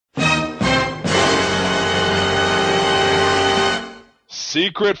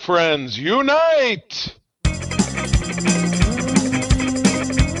Secret friends, unite!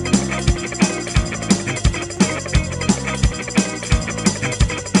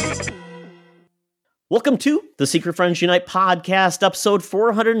 Welcome to the Secret Friends Unite podcast, episode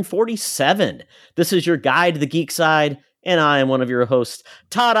 447. This is your guide to the geek side, and I am one of your hosts,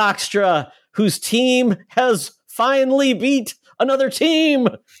 Todd Oxtra, whose team has finally beat another team.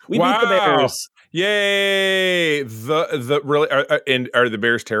 We beat the Bears. Yay! The really are the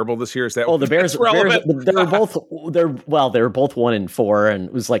Bears terrible this year? Is that the Bears? They're both 1-4, and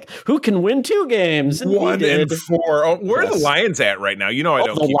it was like, who can win two games? And 1-4. Oh, where are the Lions at right now? You know, I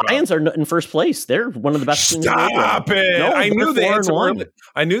don't. The Lions are in first place. They're one of the best teams. Stop it! No, I knew they had some early.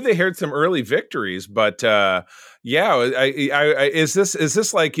 I knew they had some early victories, but yeah, is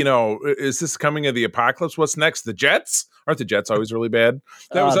this like, you know, is this coming of the apocalypse? What's next? The Jets? Aren't the Jets always really bad?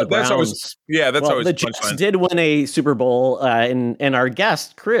 That's always the Jets did win a Super Bowl, and our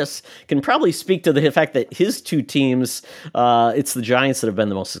guest Chris can probably speak to the fact that his two teams, it's the Giants that have been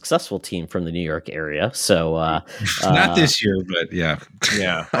the most successful team from the New York area. So not this year, but yeah.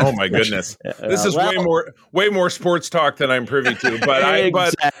 Oh my goodness, this is way more sports talk than I'm privy to. But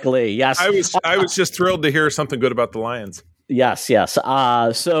yes, I was just thrilled to hear something good about the Lions. Yes.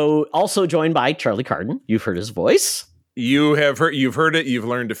 So also joined by Charlie Carden. You've heard his voice. You've heard it, you've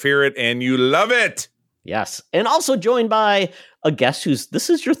learned to fear it, and you love it. Yes. And also joined by a guest this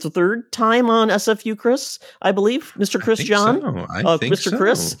is your third time on SFU, Chris, I believe. Mr. Chris John. Mr.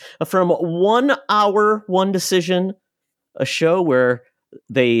 Chris from 1 Hour, One Decision, a show where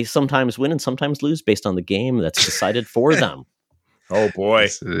they sometimes win and sometimes lose based on the game that's decided for them. Oh, boy.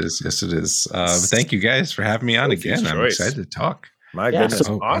 Yes, it is. Thank you guys for having me on again. I'm excited to talk. My goodness,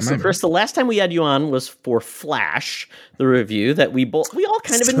 awesome. Chris, the last time we had you on was for Flash, the review that we all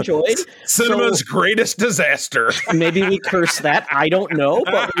kind of enjoyed. Cinema's greatest disaster. Maybe we cursed that. I don't know,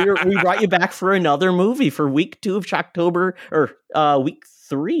 but we brought you back for another movie for week 2 of Shocktober, or week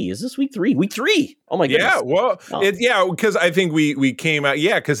 3. Is this week 3? Week 3. Oh my goodness. Yeah, well, because I think we came out,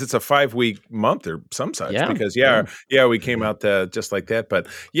 because it's a 5-week month or some such. Yeah. Because we came out just like that. But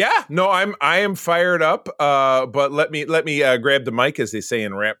I am fired up. But let me grab the mic, as they say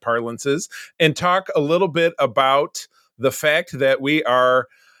in rap parlances, and talk a little bit about the fact that we are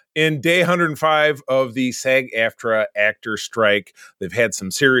in day 105 of the SAG-AFTRA actor strike. They've had some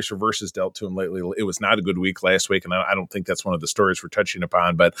serious reverses dealt to them lately. It was not a good week last week, and I don't think that's one of the stories we're touching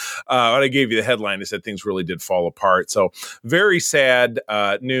upon. But when I gave you the headline, I said things really did fall apart. So very sad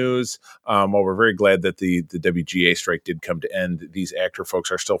news. Well, we're very glad that the WGA strike did come to end. These actor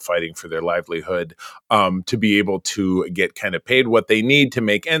folks are still fighting for their livelihood, to be able to get kind of paid what they need to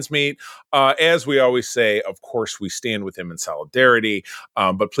make ends meet. As we always say, of course, we stand with them in solidarity.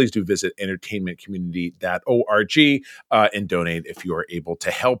 But please do visit entertainmentcommunity.org and donate if you are able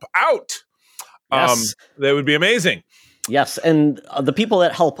to help out. Yes. That would be amazing. Yes, and the people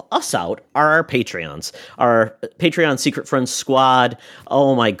that help us out are our Patreons, our Patreon Secret Friends Squad.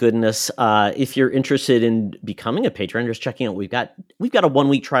 Oh my goodness! If you're interested in becoming a Patreon, just checking out, we've got a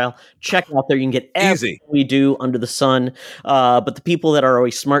 1-week trial. Check it out there. You can get everything we do under the sun. But the people that are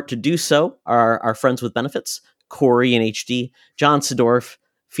always smart to do so are our friends with benefits: Corey and HD, John Sedorf,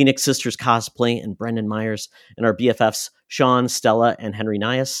 Phoenix Sisters Cosplay, and Brendan Myers, and our BFFs Sean, Stella, and Henry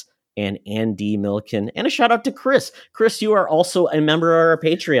Nias, and Andy Milliken. And a shout out to Chris. Chris, you are also a member of our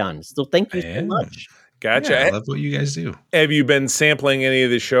Patreon, so thank you so much. Gotcha. Yeah, I love what you guys do. Have you been sampling any of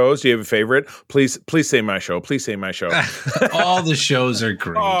the shows? Do you have a favorite? Please say my show. Please say my show. All the shows are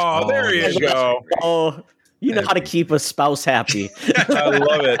great. Oh, there you go. Oh, you know how to keep a spouse happy. I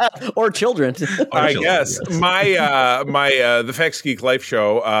love it. Or children. I guess. Yes. My the Facts Geek Life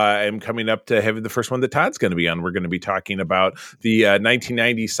show, I'm coming up to have the first one that Todd's going to be on. We're going to be talking about the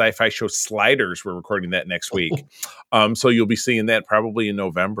 1990 sci-fi show Sliders. We're recording that next week. So you'll be seeing that probably in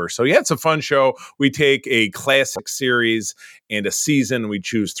November. So yeah, it's a fun show. We take a classic series and a season. We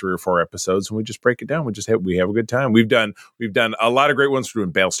choose 3 or 4 episodes and we just break it down. We have a good time. We've done a lot of great ones. We're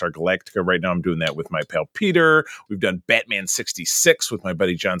doing Battlestar Galactica right now. I'm doing that with my pal Peter. We've done Batman 66 with my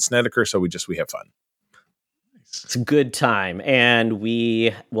buddy John Snedeker. So we have fun. It's a good time, and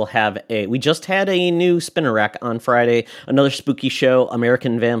we just had a new spinner rack on Friday, another spooky show,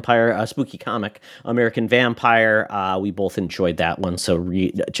 American Vampire, spooky comic, American Vampire. We both enjoyed that one, so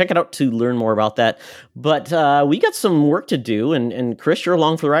check it out to learn more about that. But we got some work to do, and Chris, you're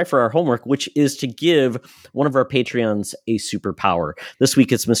along for the ride for our homework, which is to give one of our Patreons a superpower. This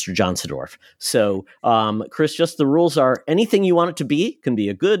week it's Mr. John Sedorf. So, Chris, just the rules are anything you want it to be, can be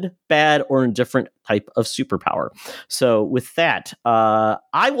a good, bad, or indifferent type of superpower. So with that,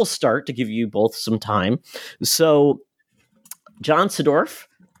 I will start to give you both some time. So John Sidorf.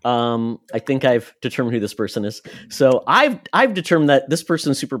 I think I've determined who this person is. So I've determined that this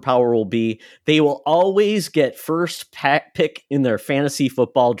person's superpower will be they will always get first pick in their fantasy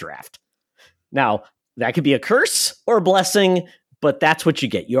football draft. Now, that could be a curse or a blessing, but that's what you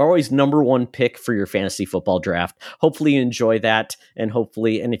get. You're always number one pick for your fantasy football draft. Hopefully you enjoy that, and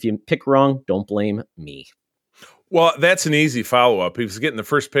if you pick wrong, don't blame me. Well, that's an easy follow-up. He was getting the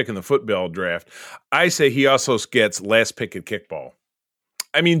first pick in the football draft. I say he also gets last pick at kickball.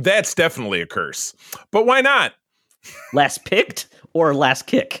 I mean, that's definitely a curse. But why not? Last picked or last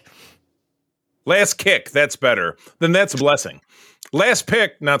kick? Last kick, that's better. Then that's a blessing. Last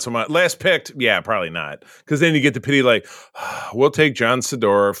pick, not so much. Last picked, yeah, probably not. Because then you get the pity like, we'll take John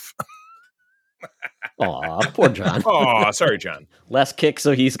Sidorf. Aw, poor John. Aw, sorry, John. Last kick,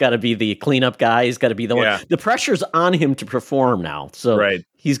 so he's got to be the cleanup guy. He's got to be the one. The pressure's on him to perform now. So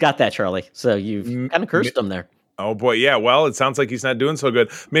he's got that, Charlie. So you've kind of cursed him there. Oh, boy. Yeah, well, it sounds like he's not doing so good.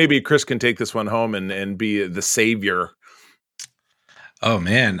 Maybe Chris can take this one home and be the savior. Oh,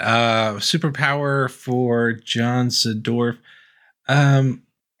 man. Superpower for John Sidorf.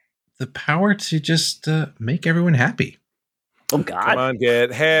 The power to just make everyone happy. Oh God! Come on,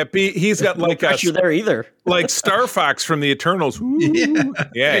 get happy. He's got like no pressure there either. Like Star Fox from the Eternals. Ooh.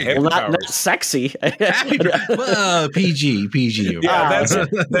 Yeah. Well, not sexy. Well, PG. Yeah,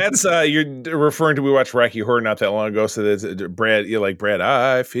 that's you're referring to. We watched Rocky Horror not that long ago. So that's Brad. You're like Brad.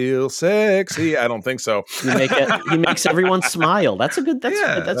 I feel sexy. I don't think so. He makes everyone smile. That's a good.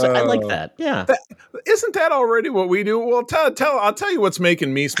 I like that. Yeah. Isn't that already what we do? Well, I'll tell you what's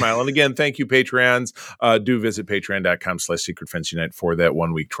making me smile. And again, thank you, Patreons. Do visit patreon.com/secretfriendsunite for that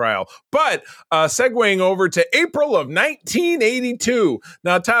 1 week trial. But segueing over to April of 1982.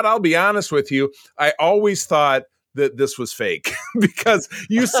 Now, Todd, I'll be honest with you. I always thought that this was fake because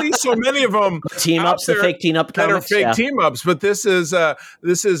you see so many of them team ups, the fake team up comics, that are fake team ups. But this is a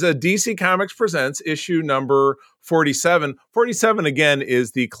DC Comics Presents issue number 47. 47 again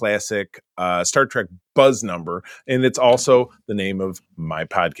is the classic Star Trek Buzz number, and it's also the name of my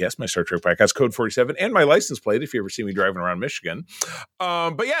podcast, my Star Trek podcast, Code 47, and my license plate if you ever see me driving around Michigan.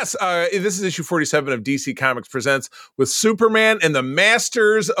 But yes, this is issue 47 of DC Comics Presents with Superman and the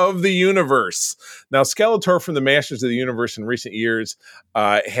Masters of the Universe. Now, Skeletor from the Masters of the Universe in recent years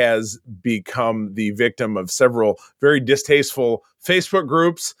has become the victim of several very distasteful Facebook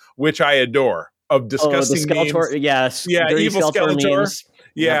groups, which I adore. Of disgusting Skeletor, memes. Evil Skeletor. Memes.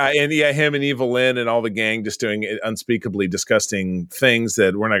 And him and Evil Lynn and all the gang just doing unspeakably disgusting things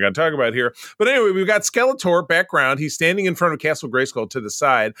that we're not going to talk about here. But anyway, we've got Skeletor background. He's standing in front of Castle Grayskull to the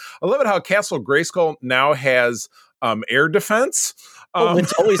side. I love it how Castle Grayskull now has air defense.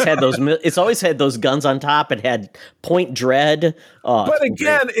 It's always had those. It's always had those guns on top. It had Point Dread. But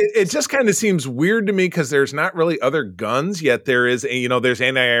again, it just kind of seems weird to me because there's not really other guns yet. There is, there's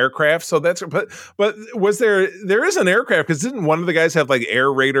anti-aircraft. So that's. But was there is an aircraft because didn't one of the guys have like Air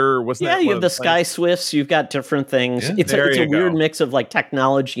Raider? Wasn't that? Yeah, you have the Sky Swifts. You've got different things. Yeah, it's a weird mix of like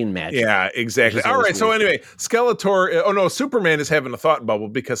technology and magic. Yeah, exactly. All right. Weird. So anyway, Skeletor. Superman is having a thought bubble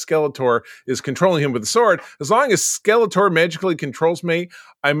because Skeletor is controlling him with a sword. As long as Skeletor magically controls me,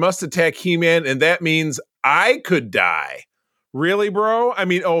 I must attack He-Man, and that means I could die. Really, bro? I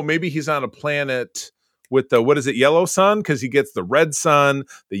mean, maybe he's on a planet with the, yellow sun? Because he gets the red sun,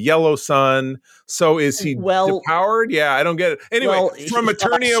 the yellow sun. So is he depowered? Yeah, I don't get it. Anyway, from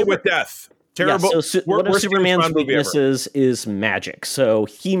Eternia with death. Terrible. Yeah, so one of Superman's weaknesses is magic. So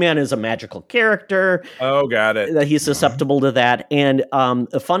He-Man is a magical character. Oh, got it. He's susceptible to that. And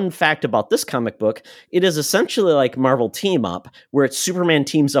a fun fact about this comic book, it is essentially like Marvel Team Up, where it's Superman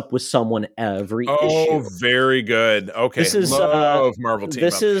teams up with someone every issue. Oh, very good. Okay. This is Marvel Team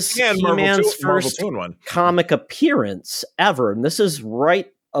This Up. is He-Man's first comic appearance ever. And this is right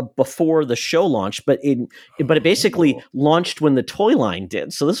before the show launched, but it basically launched when the toy line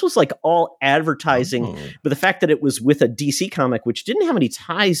did. So this was like all advertising, but the fact that it was with a DC comic, which didn't have any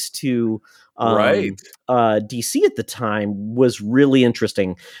ties to DC at the time, was really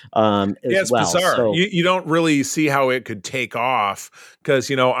interesting. It's bizarre. So, you don't really see how it could take off because,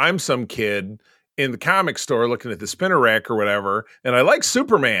 I'm some kid in the comic store looking at the spinner rack or whatever, and I like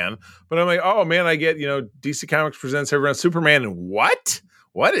Superman, but I'm like, oh man, I get, DC Comics Presents everyone Superman, and what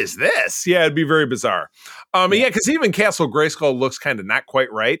is this? Yeah, it'd be very bizarre. Because even Castle Grayskull looks kind of not quite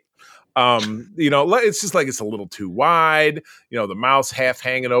right. It's just like it's a little too wide. The mouth's half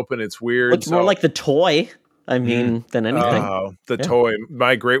hanging open. It's weird. Looks more like the toy. I mean, than anything. Oh, the toy,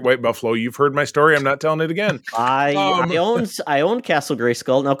 my Great White Buffalo. You've heard my story. I'm not telling it again. I own Castle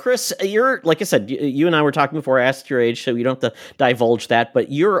Grayskull. Now, Chris, you're, like I said, you and I were talking before I asked your age, so you don't have to divulge that.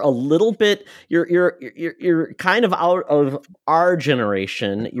 But you're a little bit, you're kind of out of our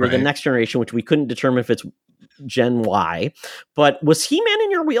generation. You're the next generation, which we couldn't determine if it's Gen Y. But was He-Man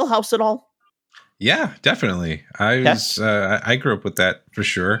in your wheelhouse at all? Yeah, definitely. I grew up with that for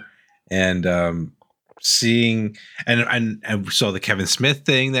sure, and seeing and so the Kevin Smith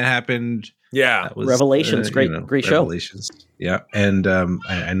thing that happened. Yeah, that was, Revelations, great show. Revelations, yeah, and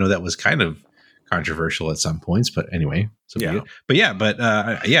I know that was kind of controversial at some points, but anyway, the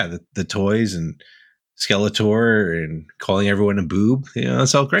toys and Skeletor and calling everyone a boob,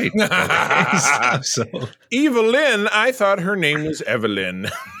 it's all great. So Evelyn, I thought her name was Evelyn.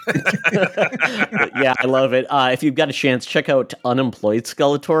 Yeah, I love it. If you've got a chance, check out Unemployed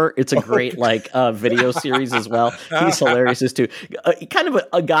Skeletor. It's a great video series as well. He's hilarious too. Kind of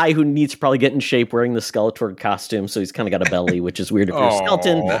a guy who needs to probably get in shape wearing the Skeletor costume, so he's kind of got a belly, which is weird if you're a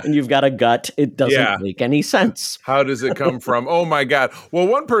skeleton and you've got a gut. It doesn't make any sense. How does it come from? Oh my God. Well,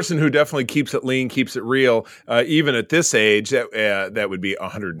 one person who definitely keeps it lean, keeps it real, even at this age, that would be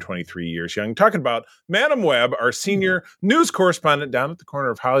 123 years young. Talking about Madam Webb, our senior news correspondent down at the corner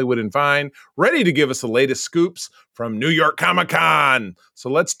of Hollywood and Vine, ready to give us the latest scoops from New York Comic-Con. So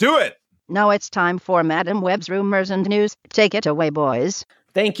let's do it. Now it's time for Madam Webb's rumors and news. Take it away, boys.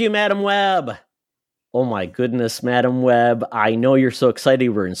 Thank you, Madam Webb. Oh my goodness, Madam Webb. I know you're so excited.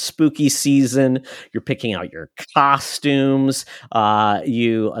 We're in spooky season. You're picking out your costumes.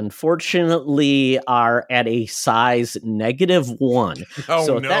 You unfortunately are at a size -1.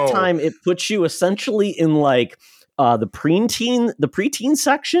 So at that time, it puts you essentially in the preteen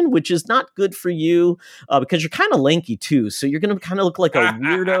section, which is not good for you because you're kind of lanky too. So you're going to kind of look like a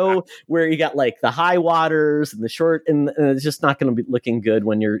weirdo where you got the high waters and the short, and it's just not going to be looking good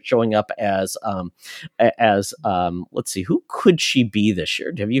when you're showing up as let's see, who could she be this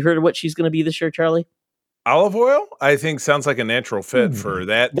year? Have you heard of what she's going to be this year, Charlie? Olive Oil, I think, sounds like a natural fit for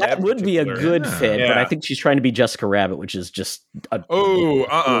that. That would be a good fit, but I think she's trying to be Jessica Rabbit, which is just I don't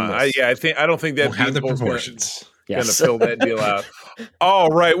think that have the proportions. Going to fill that deal out. All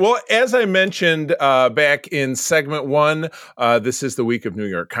right. Well, as I mentioned back in segment 1, this is the week of New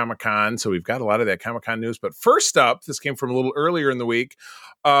York Comic-Con, so we've got a lot of that Comic-Con news. But first up, this came from a little earlier in the week.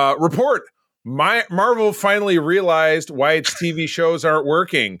 Report: Marvel finally realized why its TV shows aren't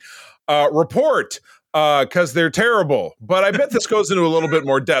working. Report: because they're terrible. But I bet this goes into a little bit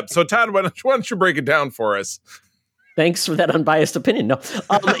more depth. So, Todd, why don't you break it down for us? Thanks for that unbiased opinion. No,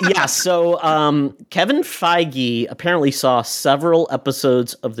 So Kevin Feige apparently saw several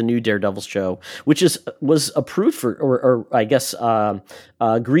episodes of the new Daredevil show, which was approved for, or I guess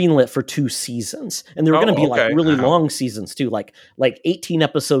greenlit for 2 seasons, and they were going to be really long seasons too, like 18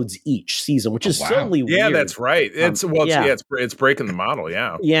 episodes each season, which is certainly weird. Yeah, that's right. It's it's breaking the model.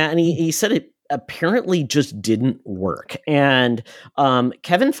 Yeah, yeah, and he said it apparently just didn't work. And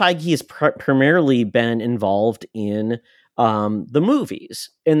Kevin Feige has primarily been involved in the movies.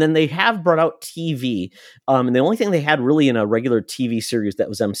 And then they have brought out TV. And the only thing they had really in a regular TV series that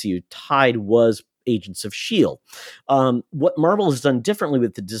was MCU tied was Agents of S.H.I.E.L.D. What Marvel has done differently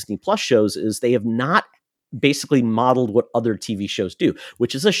with the Disney Plus shows is they have not basically modeled what other TV shows do,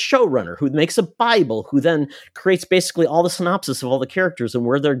 which is a showrunner who makes a Bible, who then creates basically all the synopsis of all the characters and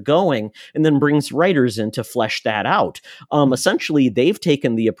where they're going, and then brings writers in to flesh that out. Essentially, they've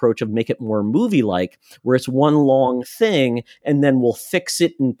taken the approach of make it more movie-like, where it's one long thing, and then we'll fix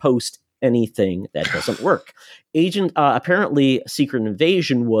it in post anything that doesn't work. Apparently Secret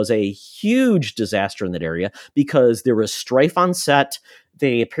Invasion was a huge disaster in that area because there was strife on set.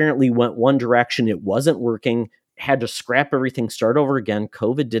 They apparently went one direction. It wasn't working. Had to scrap everything, start over again.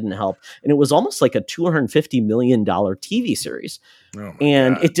 COVID didn't help. And it was almost like a $250 million TV series.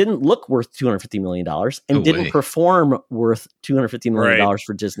 And it didn't look worth $250 million and didn't perform worth $250 million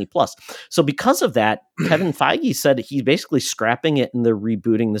for Disney Plus. So because of that, Kevin Feige said he's basically scrapping it and they're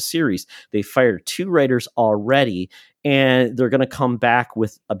rebooting the series. They fired 2 writers already, and they're going to come back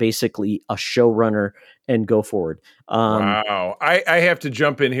with basically a showrunner and go forward. Wow. I have to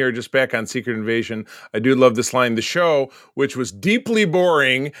jump in here just back on Secret Invasion. I do love this line. The show, which was deeply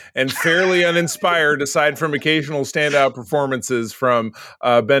boring and fairly uninspired, aside from occasional standout performances from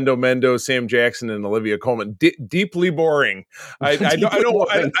Bendo Mendo, Sam Jackson, and Olivia Colman. Deeply boring. I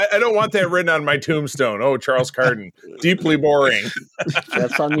don't want that written on my tombstone. Oh, Charles Carden, deeply boring.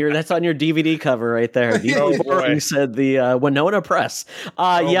 That's on your DVD cover right there. Deeply boring, said the Winona Press.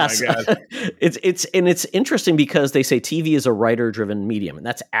 Yes, my God. it's interesting because they say TV is a writer-driven medium, and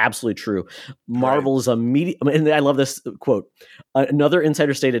that's absolutely true. Marvel is a medium, and I love this quote. Another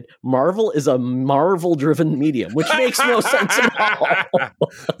insider stated, "Marvel is a Marvel-driven medium," which makes no sense at all.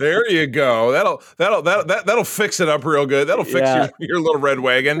 There you go. That'll fix it up real good. That'll fix your little red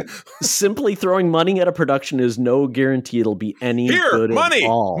wagon. Simply throwing money at a production is no guarantee it'll be any good money, at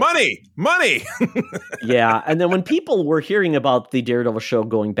all. Money. Yeah, and then when people were hearing about the Daredevil show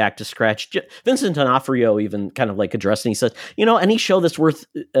going back to scratch, Vincent D'Onofrio even kind of like addressed, and he said, any show that's worth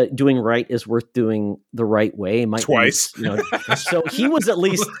doing right is worth doing the right way. Twice. So he was at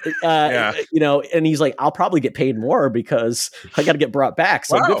least, and he's like, I'll probably get paid more because I got to get brought back.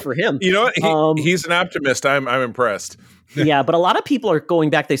 So good for him. You know what? He's an optimist. I'm impressed. Yeah, but a lot of people are going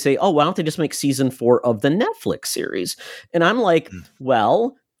back. They say, why don't they just make season 4 of the Netflix series? And I'm like,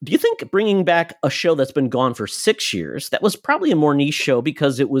 well, do you think bringing back a show that's been gone for 6 years, that was probably a more niche show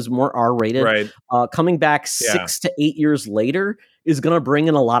because it was more R-rated, right. Coming back 6 to 8 years later is going to bring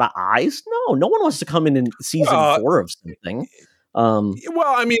in a lot of eyes? No one wants to come in season 4 of something. Well,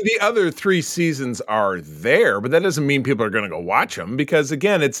 I mean, the other 3 seasons are there, but that doesn't mean people are going to go watch them because,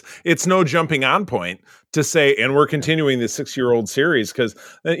 again, it's no jumping on point to say, and we're continuing the 6-year-old series because,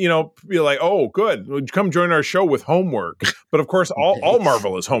 you're like, oh, good, come join our show with homework. But of course, all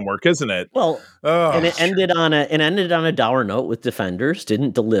Marvel is homework, isn't it? Well, and it ended on a dour note with Defenders,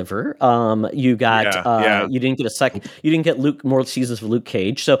 didn't deliver. You got you didn't get more seasons of Luke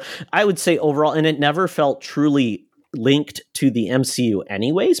Cage. So I would say overall, and it never felt truly linked to the MCU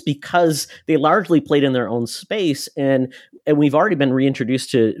anyways, because they largely played in their own space. And we've already been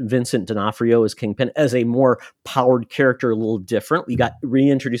reintroduced to Vincent D'Onofrio as Kingpin as a more powered character, a little different. We got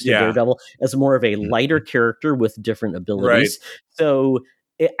reintroduced to Daredevil as more of a lighter character with different abilities. Right. So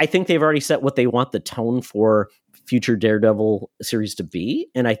I think they've already set what they want the tone for future Daredevil series to be.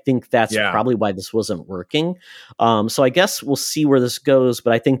 And I think that's probably why this wasn't working. So I guess we'll see where this goes.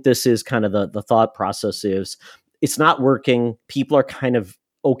 But I think this is kind of the thought process is, it's not working. People are kind of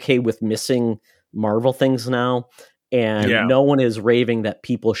okay with missing Marvel things now. And no one is raving that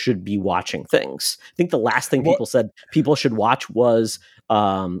people should be watching things. I think the last thing people said people should watch was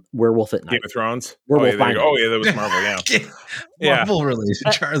Werewolf at Night. Game of Thrones? Werewolf that was Marvel, Marvel release,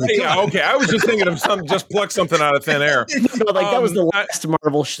 Charlie. Okay, I was just thinking of just pluck something out of thin air. That was the last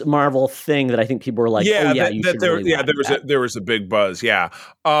Marvel thing that I think people were like, there was a big buzz,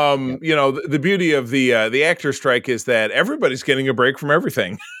 the beauty of the actor strike is that everybody's getting a break from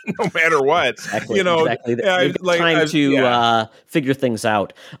everything, no matter what. Exactly. Time to figure things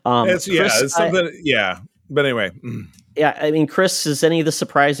out. It's something. But anyway. Yeah, I mean, Chris, is any of this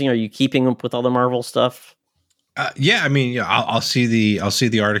surprising? Are you keeping up with all the Marvel stuff? I mean, I'll see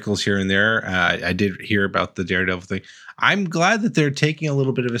the articles here and there. I did hear about the Daredevil thing. I'm glad that they're taking a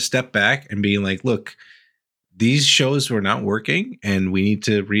little bit of a step back and being like, look, these shows were not working and we need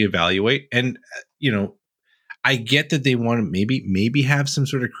to reevaluate. And, I get that they want to maybe have some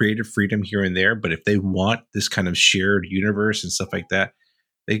sort of creative freedom here and there, but if they want this kind of shared universe and stuff like that,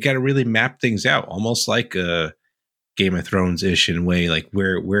 they got to really map things out, almost like a Game of Thrones ish in a way, like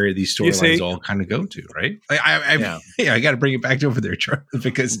where these storylines all kind of go to, right? I got to bring it back over there, Charlie,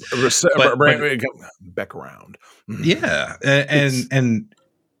 because back around. Yeah, and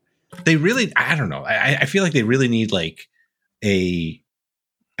they really, I don't know. I feel like they really need like a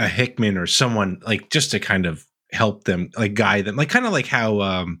Hickman or someone like just to kind of help them, like guide them, like kind of like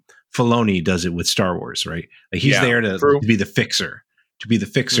how Filoni does it with Star Wars, right? Like he's there to be the fixer.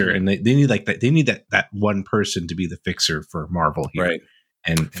 And they need like that. They need that one person to be the fixer for Marvel here, right?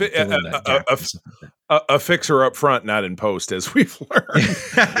 And a fixer up front, not in post, as we've learned.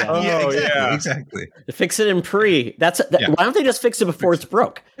 Exactly. Fix it in pre. Why don't they just fix it before it's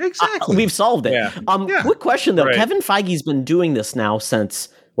broke? Exactly. We've solved it. Quick question though. Right. Kevin Feige's been doing this now since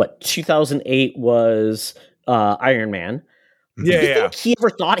 2008 was Iron Man. Do you think he ever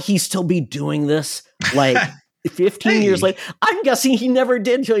thought he'd still be doing this? Like 15 years later, I'm guessing he never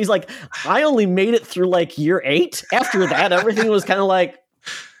did until he's like, I only made it through like year 8. After that, everything was kind of like,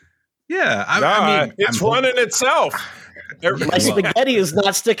 I mean, it's running itself. My spaghetti is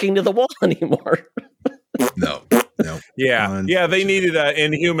not sticking to the wall anymore. No. Nope. Yeah. They needed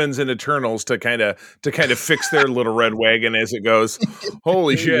Inhumans and Eternals to kind of fix their little red wagon as it goes.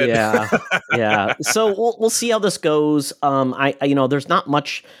 Holy shit! Yeah. So we'll see how this goes. I there's not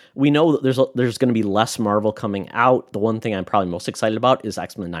much. We know that there's going to be less Marvel coming out. The one thing I'm probably most excited about is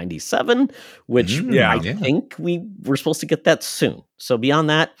X-Men '97, which I think we're supposed to get that soon. So beyond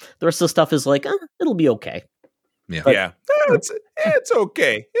that, the rest of the stuff is like it'll be okay. Yeah. It's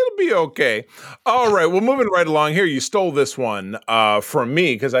okay. It'll be okay. All right. Well, moving right along here. You stole this one from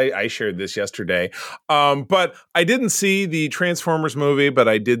me because I shared this yesterday. But I didn't see the Transformers movie, but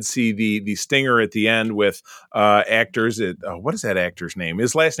I did see the stinger at the end with actors. What is that actor's name?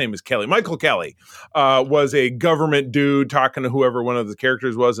 His last name is Kelly. Michael Kelly was a government dude talking to whoever one of the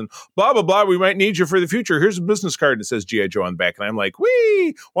characters was, and blah, blah, blah. We might need you for the future. Here's a business card. And it says G.I. Joe on the back. And I'm like,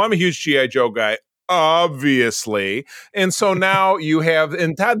 wee. Well, I'm a huge G.I. Joe guy. Obviously. And so now you have,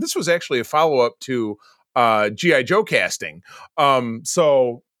 and Todd, this was actually a follow-up to G.I. Joe casting.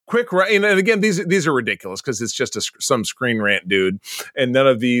 So quick, and again, these are ridiculous because it's just some Screen Rant dude, and none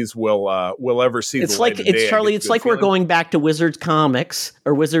of these will ever see the light of day. Charlie, it's like we're going back to Wizards Comics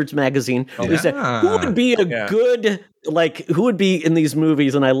or Wizards Magazine. Who would be a good, who would be in these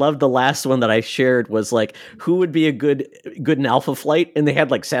movies? And I loved the last one that I shared was like, who would be a good in Alpha Flight? And they had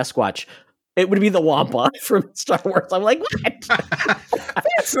like Sasquatch. It would be the Wampa from Star Wars. I'm like, what? That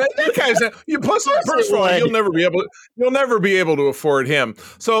guy's plus. First of all, you'll never be able to afford him.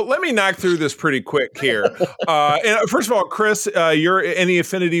 So let me knock through this pretty quick here. And first of all, Chris, any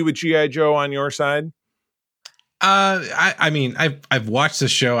affinity with G.I. Joe on your side? I mean, I've watched the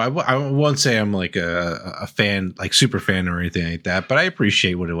show. I won't say I'm like a fan, like super fan or anything like that, but I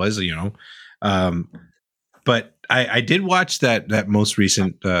appreciate what it was, but I did watch that most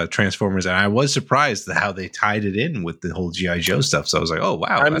recent Transformers, and I was surprised at how they tied it in with the whole G.I. Joe stuff. So I was like, oh,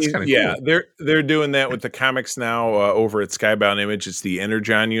 wow, that's kind of cool. Yeah, they're doing that with the comics now over at Skybound Image. It's the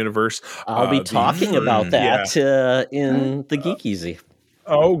Energon universe. I'll be talking about that in the Geek Easy.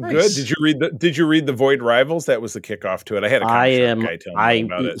 Oh, nice. Good. Did you read the Void Rivals? That was the kickoff to it. I had a guy tell me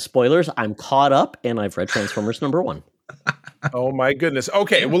about it. Spoilers, I'm caught up, and I've read Transformers #1. Oh my goodness.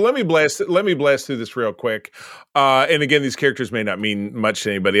 Okay, well let me blast through this real quick. And again, these characters may not mean much to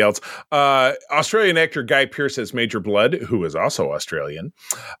anybody else. Australian actor Guy Pearce as Major Blood, who is also Australian.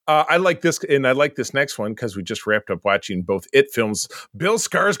 I like this, and I like this next one because we just wrapped up watching both It films. Bill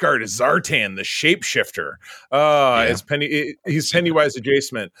Skarsgård as Zartan, the shapeshifter. He's Pennywise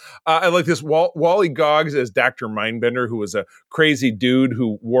adjacent. I like this. Wally Goggs as Dr. Mindbender, who was a crazy dude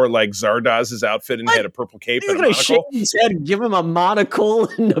who wore like Zardaz's outfit and had a purple cape and a monocle. Said, give him a monocle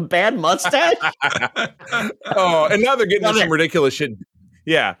and a bad mustache. Oh, and now they're getting into some ridiculous shit.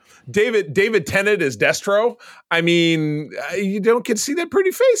 Yeah, David Tennant is Destro. I mean, you don't get to see that pretty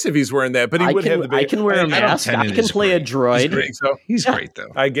face if he's wearing that, but he would have the big. I can wear a mask. I can play a droid. He's great,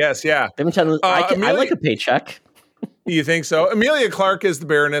 though. I guess, yeah. I like a paycheck. You think so? Emilia Clarke is the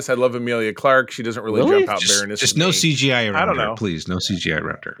Baroness. I love Emilia Clarke. She doesn't really jump out Baroness. Just no CGI around her, please. No CGI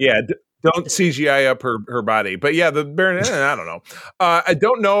around her. Yeah. Don't CGI up her body. But yeah, the Baroness, I don't know. I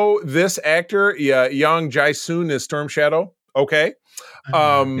don't know this actor. Yang Jae-soon is Storm Shadow. Okay.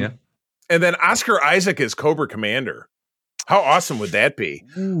 And then Oscar Isaac is Cobra Commander. How awesome would that be?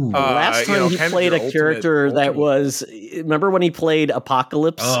 Last time he played a character that was, remember when he played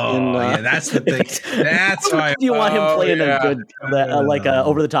Apocalypse? That's the thing. That's why you want him playing a good,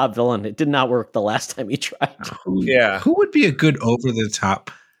 over the top villain. It did not work the last time he tried. Who would be a good over the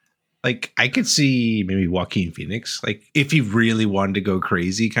top? Like, I could see maybe Joaquin Phoenix, like if he really wanted to go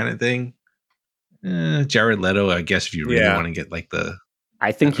crazy kind of thing. Jared Leto, I guess, if you really want to get like the.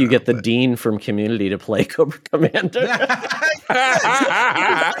 I think you get the Dean from Community to play Cobra Commander.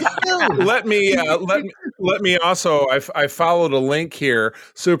 Let me also. I followed a link here,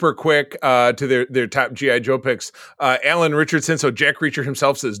 super quick, to their top GI Joe picks. Alan Richardson, so Jack Reacher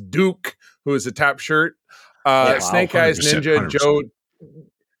himself says Duke, who is the top shirt. Snake Eyes Ninja 100%.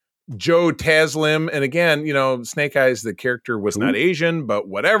 Joe Taslim, and again, Snake Eyes, the character was not Asian, but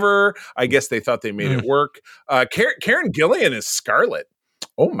whatever. I guess they thought they made it work. Karen Gillan is Scarlet.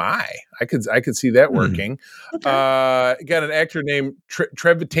 Oh my! I could see that working. Okay. Got an actor named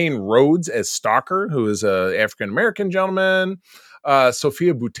Trevatane Rhodes as Stalker, who is a African American gentleman.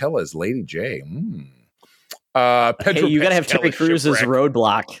 Sophia Boutella as Lady J. Pedro, you gotta have Terry Crews as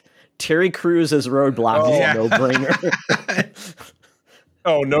Roadblock. Terry Crews as Roadblock is a no-brainer.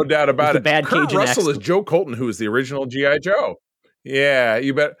 Oh, no doubt about it. Bad Kurt Cajun Russell accent. is Joe Colton, who is the original G.I. Joe. Yeah,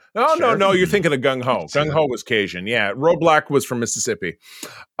 you bet. No, Sure. no. You're thinking of Gung Ho. Gung Ho was Cajun. Yeah, Roblox was from Mississippi,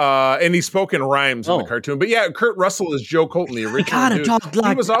 and he spoke in rhymes in the cartoon. But yeah, Kurt Russell is Joe Colton, the original. Kind of dude. talked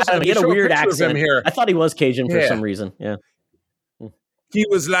like he was also. he had a weird accent here. I thought he was Cajun for some reason. Yeah. He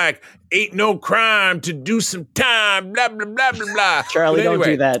was like, "Ain't no crime to do some time." Blah blah blah blah blah. Charlie, don't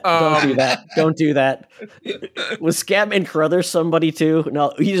do that. Don't do that. Don't do that. Was Scatman Crothers somebody too?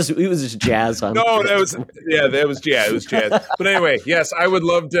 No, he was just jazz. No, that was jazz. It was jazz. But anyway, yes, I would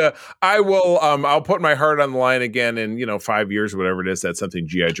love to. I will. I'll put my heart on the line again in 5 years, or whatever it is. That something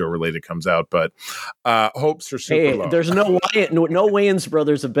G.I. Joe related comes out. But hopes are super low. There's no Wayans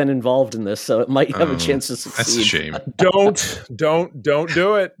brothers have been involved in this, so it might have a chance to succeed. That's a shame. Don't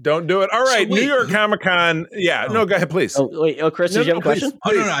do it. Don't do it. All right, New York Comic Con. Yeah, no, go ahead, please. Chris, did you have a question?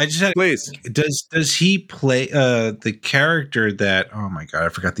 Please. No. I just had. Please. Does he play the character that? Oh my god, I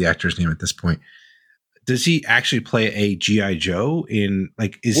forgot the actor's name at this point. Does he actually play a G.I. Joe in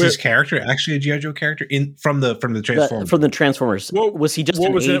his character actually a G.I. Joe character from the Transformers? From the Transformers. Was he just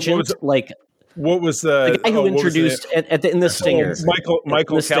an agent? What was the guy who introduced in the Stinger?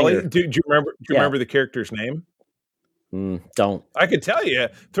 Michael Kelly. Stinger. Do you remember? Do you remember the character's name? Don't. I could tell you.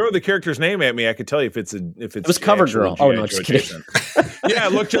 Throw the character's name at me. I could tell you if it's. It was CoverGirl. Oh no, just kidding. Yeah,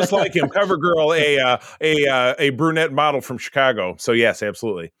 it looked just like him. CoverGirl, a brunette model from Chicago. So yes,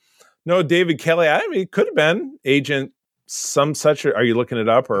 absolutely. No, David Kelly. I mean, it could have been Agent some such. Are you looking it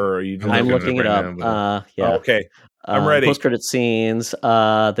up, or are you? I'm looking it up. Yeah. Okay. I'm ready. Post-credit scenes.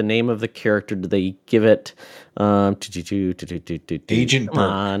 The name of the character. Do they give it? Agent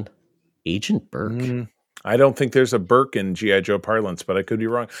Burke. Agent Burke. I don't think there's a Burke in G.I. Joe parlance, but I could be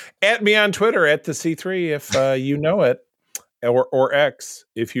wrong. At me on Twitter at the C3 if you know it, or X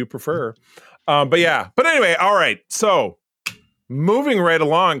if you prefer. But anyway, all right. So moving right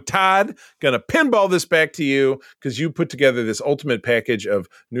along, Todd, gonna pinball this back to you because you put together this ultimate package of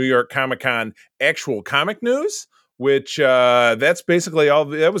New York Comic Con actual comic news. Which that's basically all.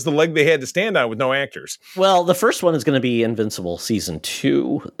 That was the leg they had to stand on with no actors. Well, the first one is going to be Invincible Season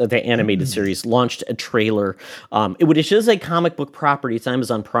 2. The animated series launched a trailer. Which is a comic book property. It's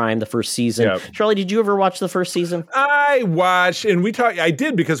Amazon Prime, the first season. Yep. Charlie, did you ever watch the first season? I watched, and we talked. I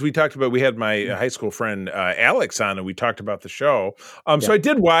did because we talked about. We had my high school friend Alex on, and we talked about the show. So I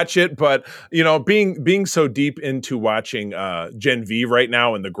did watch it, but being so deep into watching Gen V right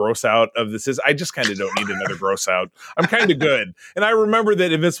now and the gross out of this I just kind of don't need another gross out. I'm kind of good. And I remember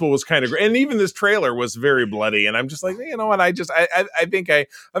that Invincible was kind of great. And even this trailer was very bloody. And I'm just like, you know what? I think I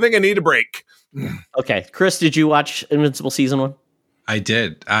need a break. Okay. Chris, did you watch Invincible Season 1? I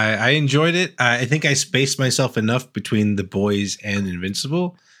did. I enjoyed it. I think I spaced myself enough between The Boys and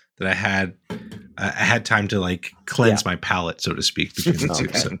Invincible that I had time to cleanse my palate, so to speak, between the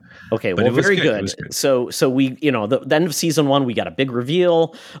two. So. Okay, well, very good. So we, the end of season 1, we got a big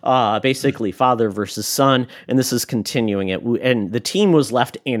reveal, basically father versus son, and this is continuing it. And the team was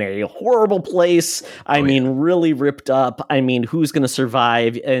left in a horrible place. I mean, really ripped up. I mean, who's going to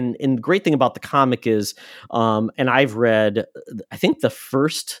survive? And the great thing about the comic is, and I've read, I think the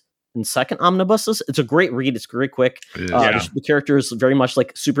first and second omnibuses. It's a great read. It's very quick. The character is very much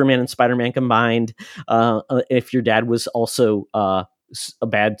like Superman and Spider-Man combined. If your dad was also a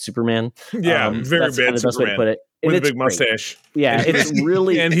bad Superman. Very that's bad kind of the best way to put it. With a big mustache. Yeah, it's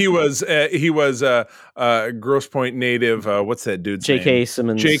really... and he was Grosse Pointe native. What's that dude's name? J.K.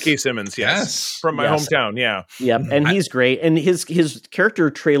 Simmons. J.K. Simmons, yes. From my hometown, yeah. Yep, and he's great. And his character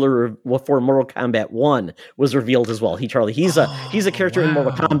trailer for Mortal Kombat 1 was revealed as well. He's a character in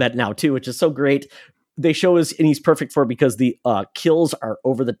Mortal Kombat now, too, which is so great. They show us, and he's perfect for it because the kills are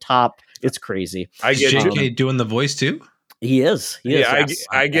over the top. It's crazy. Is J.K. doing the voice, too? He is.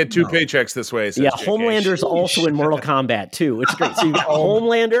 I get 2 paychecks this way. Yeah, Homelander's also in Mortal Kombat too. It's great. So you got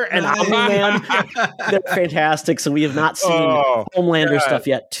Homelander and Omni-Man. They're fantastic. So we have not seen Homelander stuff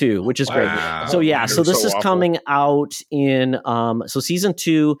yet too, which is great. So this is coming out in so season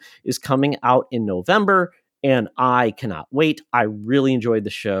 2 is coming out in November, and I cannot wait. I really enjoyed the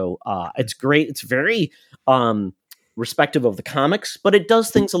show. It's great. It's very respective of the comics, but it does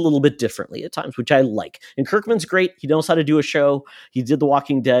things a little bit differently at times, which I like. And Kirkman's great. He knows how to do a show. He did The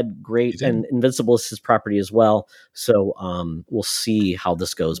Walking Dead great, and Invincible is his property as well. So we'll see how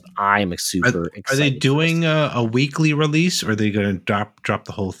this goes. But I'm super excited. Are they doing a weekly release, or are they going to drop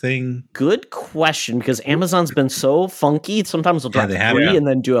the whole thing? Good question, because Amazon's been so funky. Sometimes they'll drop 3 and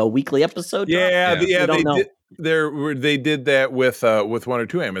then do a weekly episode. They did that with 1 or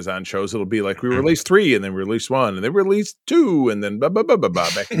 2 Amazon shows. It'll be like we released 3 and then we released 1 and then released 2 and then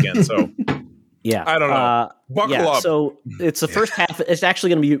back again. So yeah, I don't know. Buckle up. So it's the first half. It's actually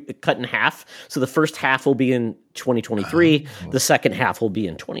going to be cut in half. So the first half will be in 2023. The second half will be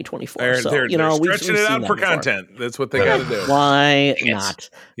in 2024. They're we've stretching it out for before. content. That's what they got to do. Why not?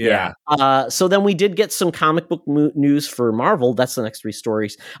 Yeah. So then we did get some comic book news for Marvel. That's the next 3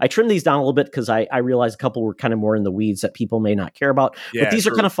 stories. I trimmed these down a little bit because I realized a couple were kind of more in the weeds that people may not care about. Yeah, but these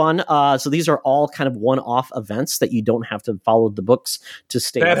are kind of fun. So these are all kind of one-off events that you don't have to follow the books to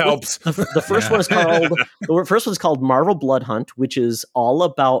stay. That helps. The first one is called Marvel Blood Hunt, which is all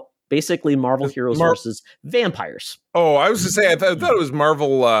about basically Marvel heroes versus vampires. Oh, I was to say, I thought it was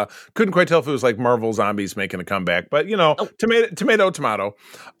Marvel. Couldn't quite tell if it was like Marvel Zombies making a comeback, but tomato.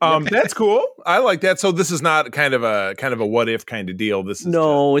 That's cool. I like that. So this is not kind of a what if kind of deal. This is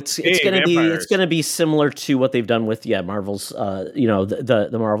it's going to be similar to what they've done with Marvel's the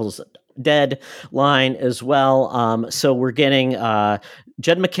Marvel's Dead line as well. So we're getting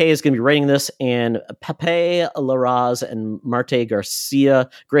Jed McKay is going to be writing this, and Pepe Larraz and Marte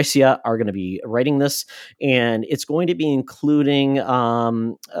Gracia are going to be writing this, and it's going to be including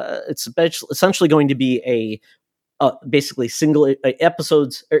it's essentially going to be basically single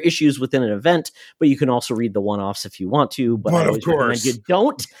episodes or issues within an event, but you can also read the one-offs if you want to. But I always recommend you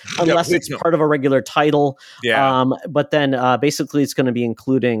don't, unless it's part of a regular title. Yeah. But then basically it's going to be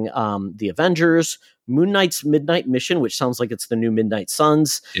including the Avengers, Moon Knight's Midnight Mission, which sounds like it's the new Midnight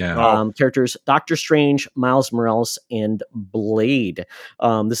Suns. Characters: Doctor Strange, Miles Morales, and Blade.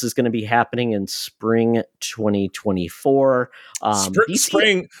 This is going to be happening in spring 2024.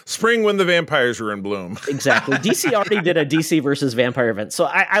 Spring when the vampires are in bloom. Exactly. DC already did a DC versus vampire event, so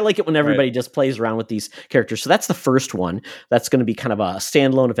I like it when everybody just plays around with these characters. So that's the first one. That's going to be kind of a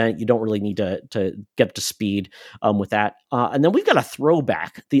standalone event. You don't really need to get up to speed with that. And then we've got a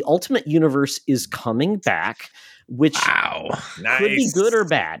throwback. The Ultimate Universe is coming back, which could be good or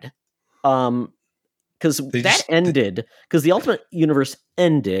bad. Because that ended, because the Ultimate Universe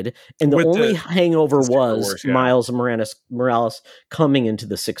ended, and the only hangover was Miles Morales coming into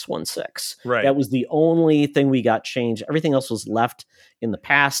the 616. Right. That was the only thing we got changed. Everything else was left in the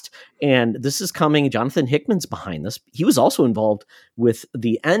past, and this is coming. Jonathan Hickman's behind this. He was also involved with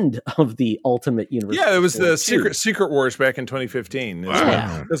the end of the Ultimate Universe. Yeah, it was the Secret Wars back in 2015.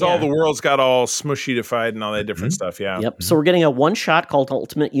 Because all the worlds got all smushy-defied and all that different stuff. Yeah. Yep. So we're getting a one-shot called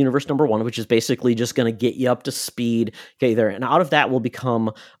Ultimate Universe #1, which is basically just going to get you up to speed. Okay, there, and out of that will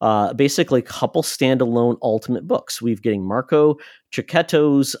become basically a couple standalone Ultimate books. We're getting Marco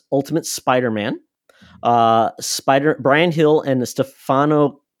Cicchetto's Ultimate Spider-Man, Brian Hill and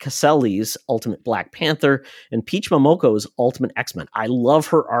Stefano Caselli's Ultimate Black Panther, and Peach Momoko's Ultimate X-Men. I love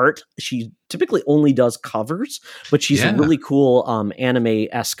her art. She typically only does covers, but she's a really cool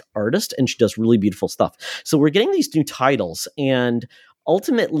anime-esque artist, and she does really beautiful stuff. So we're getting these new titles, and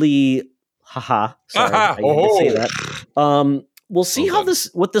ultimately, I didn't say that. We'll see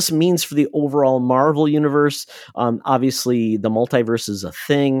what this means for the overall Marvel universe. Obviously, the multiverse is a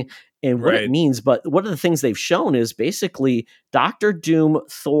thing, and what it means. But one of the things they've shown is basically Doctor Doom,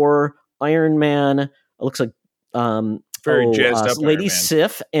 Thor, Iron Man. It looks like very jazzed up Lady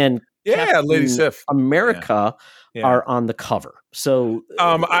Sif and Lady Sif America are on the cover. So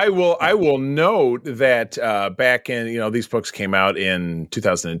I will note that back in these books came out in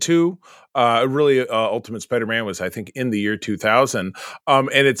 2002. Ultimate Spider-Man was, I think, in the year 2000. And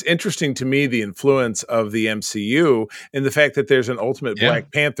it's interesting to me the influence of the MCU in the fact that there's an Ultimate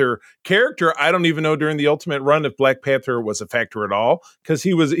Black Panther character. I don't even know during the Ultimate run if Black Panther was a factor at all, because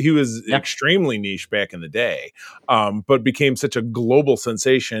he was extremely niche back in the day, but became such a global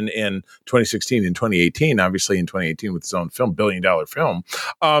sensation in 2016 and 2018. Obviously, in 2018 with his own film, $1 billion film,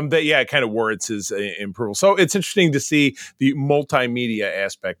 that it kind of warrants his approval. So it's interesting to see the multimedia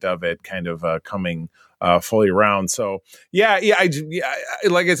aspect of it kind of coming fully around. So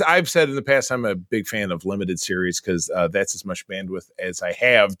like I've said in the past, I'm a big fan of limited series because that's as much bandwidth as I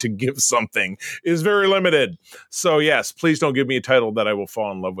have to give something is very limited. So yes, please don't give me a title that I will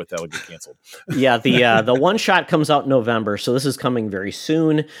fall in love with that'll get canceled. The one shot comes out in November, so this is coming very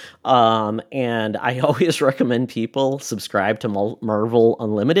soon. And I always recommend people subscribe to Marvel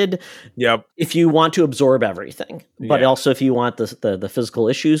Unlimited. Yep. If you want to absorb everything, but also if you want the physical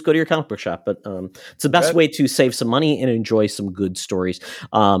issues, go to your comic book shop. But it's the best way to save some money and enjoy some good stories.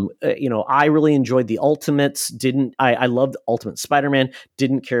 I really enjoyed the Ultimates. I loved Ultimate Spider-Man.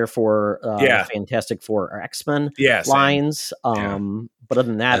 Didn't care for Fantastic Four or X-Men lines. But other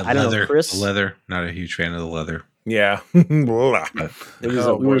than that, I don't know, Chris. The leather, not a huge fan of the leather. Yeah, it was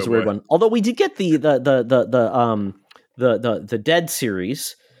a weird one. Although we did get the Dead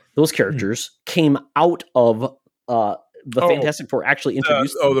series. Those characters came out of the Fantastic Four actually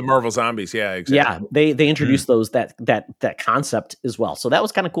introduced. The Marvel Zombies. Yeah, exactly. Yeah, they introduced those that concept as well. So that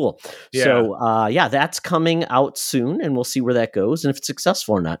was kind of cool. Yeah. So that's coming out soon, and we'll see where that goes and if it's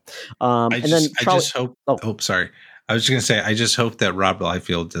successful or not. I just hope. Oh, sorry. I was just gonna say, I just hope that Rob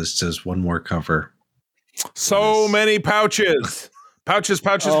Liefeld does one more cover. So many pouches. Pouches.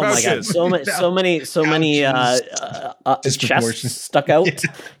 My God. So many chests stuck out.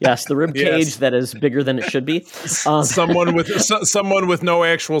 Yes, the rib cage that is bigger than it should be. Someone with no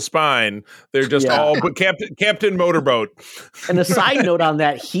actual spine. They're just all but Captain Motorboat. And a side note on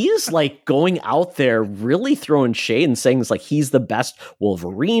that, he is like going out there really throwing shade and saying it's like he's the best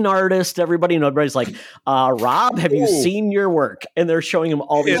Wolverine artist. Everybody's like, Rob, have you seen your work? And they're showing him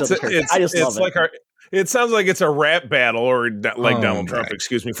all these other characters. I just love it. It sounds like it's a rap battle, or like Donald Trump.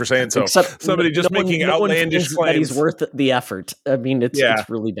 Excuse me for saying so. Except somebody just making outlandish claims. That he's worth the effort. I mean, it's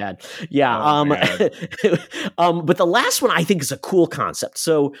really bad. Yeah. But the last one I think is a cool concept.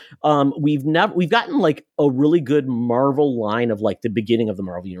 So we've gotten like a really good Marvel line of like the beginning of the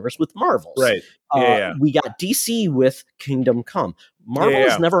Marvel universe with Marvels. Right. We got DC with Kingdom Come. Marvel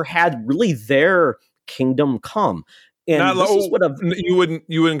has never had really their Kingdom Come. And you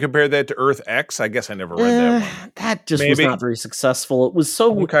wouldn't compare that to Earth X? I guess I never read that one. That just was not very successful. It was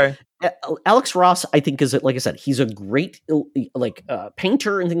so okay. Alex Ross, I think, is like I said, he's a great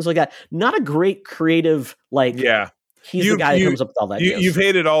painter and things like that. Not a great creative He's the guy that comes up with all that. You've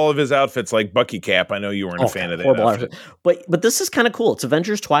hated all of his outfits, like Bucky Cap. I know you weren't a fan of that outfit. But this is kind of cool. It's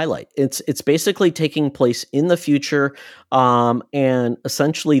Avengers Twilight. It's basically taking place in the future, and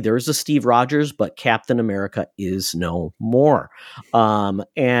essentially there's a Steve Rogers, but Captain America is no more.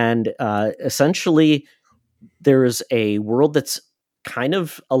 Essentially there's a world that's kind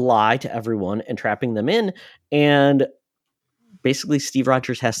of a lie to everyone and trapping them in, and basically Steve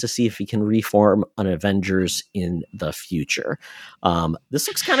Rogers has to see if he can reform an Avengers in the future. This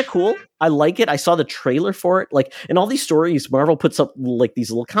looks kind of cool. I like it. I saw the trailer for it. Like in all these stories, Marvel puts up like these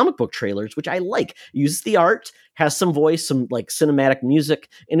little comic book trailers, which I like. Uses the art, has some voice, some like cinematic music,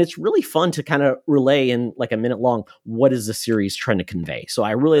 and it's really fun to kind of relay in like a minute long. What is the series trying to convey? So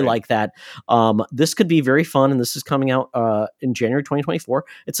I really like that. This could be very fun, and this is coming out in January 2024.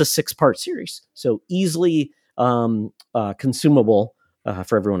 It's a 6-part series, so easily consumable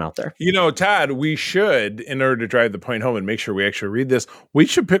for everyone out there. You know, Todd, we should, in order to drive the point home and make sure we actually read this, we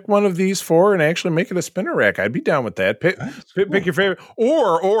should pick one of these 4 and actually make it a spinner rack. I'd be down with that. Pick your favorite,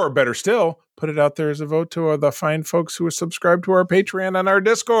 or better still, put it out there as a vote to the fine folks who are subscribed to our Patreon on our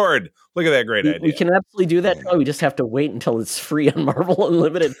Discord. Look at that great idea. We can absolutely do that. Oh, we just have to wait until it's free on Marvel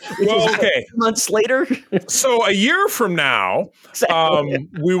Unlimited. Well, okay. Months later. So a year from now,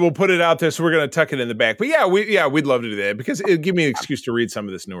 we will put it out there. So we're going to tuck it in the back. But we'd love to do that because it'd give me an excuse to read some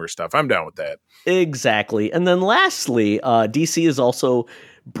of this newer stuff. I'm down with that. Exactly. And then lastly, DC is also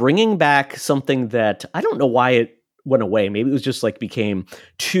bringing back something that I don't know why it went away. Maybe it was just like became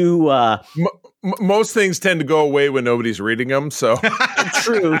too most things tend to go away when nobody's reading them. So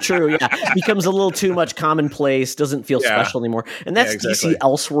true. Yeah. Becomes a little too much commonplace. Doesn't feel special anymore. And that's DC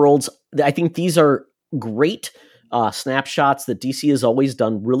Elseworlds. I think these are great snapshots that DC has always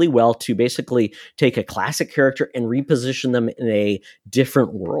done really well to basically take a classic character and reposition them in a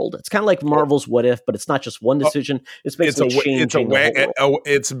different world. It's kind of like Marvel's What If, but it's not just one decision. It's basically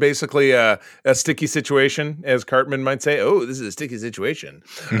it's basically a sticky situation, as Cartman might say. Oh, this is a sticky situation.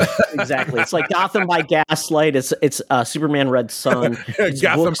 Exactly. It's like Gotham by Gaslight. It's Superman Red Sun.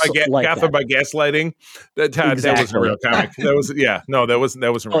 Gotham by Gaslighting. Todd, that was a real comic. That was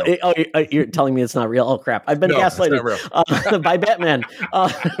real. You're telling me it's not real? Oh crap! I've been gaslighted by Batman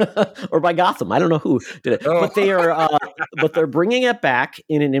or by Gotham. I don't know who did it, but they are. But they're bringing it back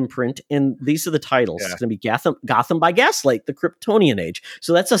in an imprint, and these are the titles. It's going to be Gotham by Gaslight: The Kryptonian Age.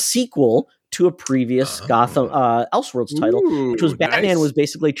 So that's a sequel to a previous Gotham Elseworlds title, which was Batman was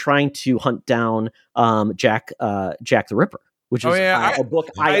basically trying to hunt down Jack the Ripper. Which is a book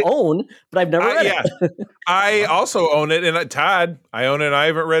I own, but I've never read it. I also own it, and Todd, I own it, and I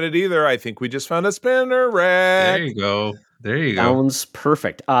haven't read it either. I think we just found a spinner rack. There you go. Sounds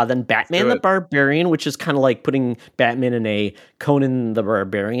perfect. Then Batman the Barbarian, which is kind of like putting Batman in a Conan the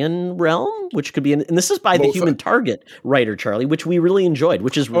Barbarian realm, which could be, and this is by the Human Target writer, Charlie, which we really enjoyed,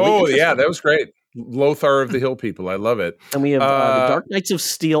 which is really that was great. Lothar of the Hill People. I love it. And we have the Dark Knights of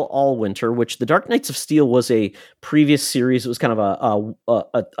Steel Allwinter, which the Dark Knights of Steel was a previous series. It was kind of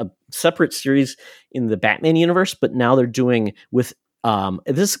a separate series in the Batman universe, but now they're doing with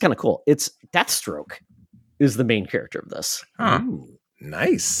this is kind of cool. It's Deathstroke is the main character of this.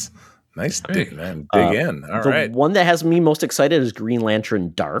 Nice. Nice dig, man. Dig in. All the right. one that has me most excited is Green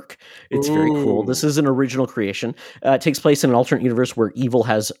Lantern Dark. It's very cool. This is an original creation. It takes place in an alternate universe where evil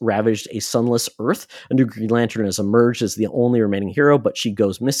has ravaged a sunless Earth. A new Green Lantern has emerged as the only remaining hero, but she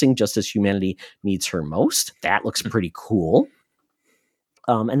goes missing just as humanity needs her most. That looks pretty cool.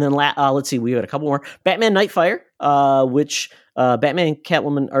 And then let's see, we got a couple more. Batman Nightfire, which Batman and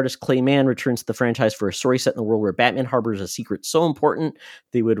Catwoman artist Clay Mann returns to the franchise for a story set in a world where Batman harbors a secret so important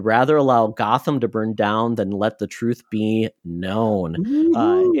they would rather allow Gotham to burn down than let the truth be known.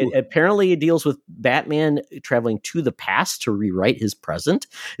 Apparently it deals with Batman traveling to the past to rewrite his present.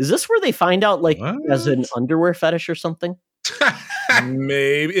 Is this where they find out like he has an underwear fetish or something?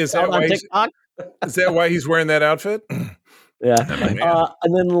 Maybe. Is that why he's wearing that outfit? Yeah.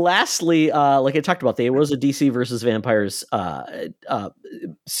 And then lastly, like I talked about, there was a DC versus Vampires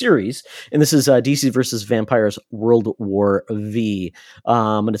series, and this is DC versus Vampires World War V.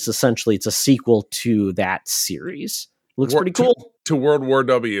 And it's a sequel to that series. Looks pretty cool. To World War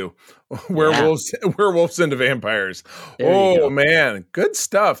W. Werewolves into vampires. Man, good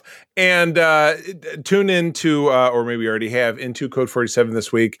stuff. And tune into, or maybe you already have, into Code 47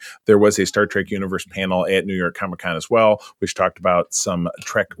 this week. There was a Star Trek Universe panel at New York Comic Con as well, which talked about some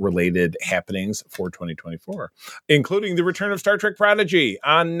Trek-related happenings for 2024, including the return of Star Trek Prodigy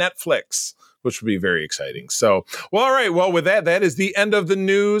on Netflix, which would be very exciting. So, well, all right. Well, with that is the end of the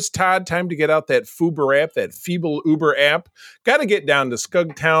news. Todd, time to get out that Fuber app, that feeble Uber app. Got to get down to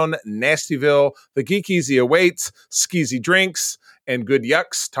Scugtown, Nastyville. The Geek Easy awaits, skeezy drinks, and good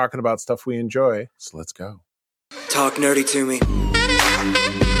yucks, talking about stuff we enjoy. So let's go. Talk nerdy to me.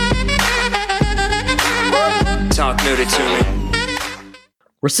 Talk nerdy to me.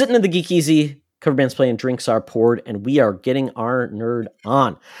 We're sitting in the Geek Easy. Cover bands playing, drinks are poured, and we are getting our nerd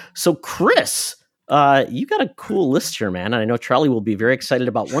on. So, Chris, you got a cool list here, man. And I know Charlie will be very excited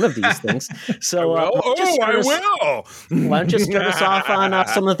about one of these things. So, I will. Why don't you start us off on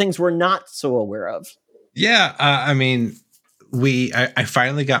some of the things we're not so aware of? Yeah, I mean, I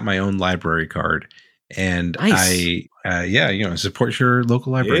finally got my own library card, and nice. Support your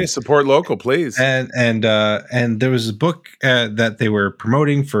local library. Yeah, support local, please. And there was a book that they were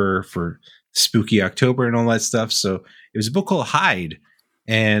promoting for Spooky October and all that stuff. So it was a book called Hide,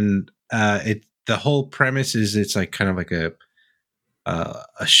 and the whole premise is it's like kind of like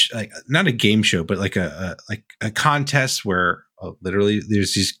like not a game show, but like a contest where literally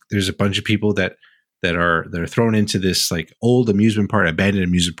there's a bunch of people that are thrown into this like old abandoned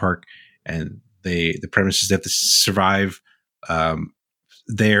amusement park, and the premise is they have to survive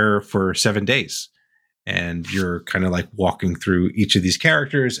there for 7 days. And you're kind of like walking through each of these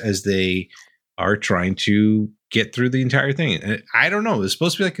characters as they are trying to get through the entire thing. And I don't know. It's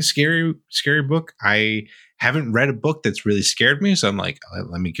supposed to be like a scary book. I haven't read a book that's really scared me, so I'm like,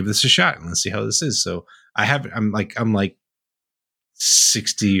 let me give this a shot and let's see how this is. So I'm like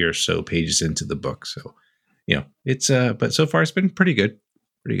 60 or so pages into the book. So, it's but so far it's been pretty good.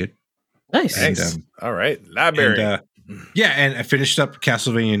 Nice. And, all right. Library. And I finished up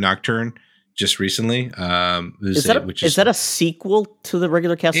Castlevania Nocturne just recently. Is that a sequel to the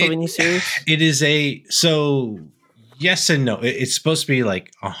regular Castlevania series? It is yes and no. It's supposed to be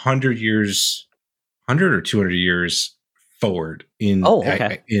like 100 or 200 years forward in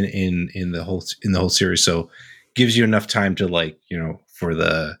the whole series. So gives you enough time to for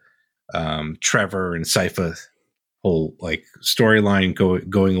the Trevor and Sypha whole like storyline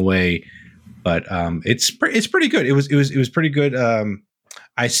going away. But it's pretty good. It was pretty good.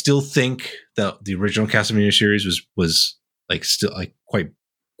 I still think the original Castlevania series was like still like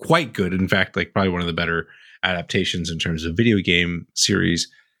quite good. In fact, like probably one of the better adaptations in terms of video game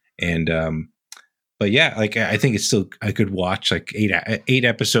series. And but yeah, like I think it's still a good watch. Like eight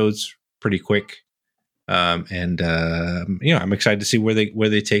episodes, pretty quick. I'm excited to see where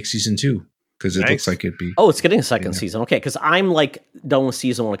they take season 2. Because it looks like it'd be. Oh, it's getting a second season. Okay, because I'm like done with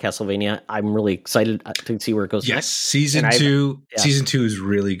season 1 of Castlevania. I'm really excited to see where it goes. Yes, next. Season 2 is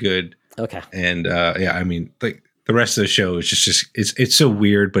really good. Okay, and I mean, like the rest of the show is just it's so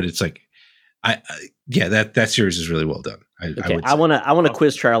weird, but it's like, that series is really well done. I want to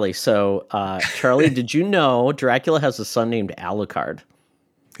quiz Charlie. So, Charlie, did you know Dracula has a son named Alucard?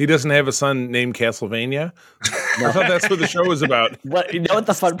 He doesn't have a son named Castlevania? I thought that's what the show was about. You know what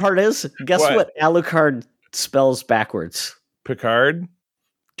the fun part is? Guess what Alucard spells backwards? Picard?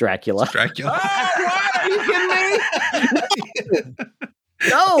 Dracula. Dracula. Oh, what? Are you kidding me?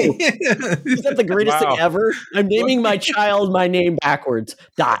 No. Is that the greatest thing ever? I'm naming my child my name backwards.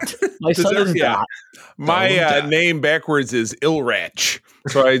 Dot. My son is Dot. My name backwards is Ilrach.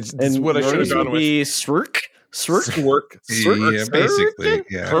 So that's what I should have gone with. Srk? Swerk? Yeah, basically.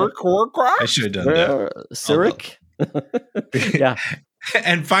 Yeah. I should have done that. Cyric? Yeah.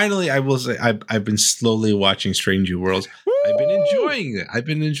 And finally, I will say I've been slowly watching Strange New Worlds. I've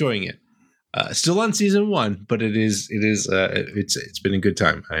been enjoying it. Still on season 1, but it's been a good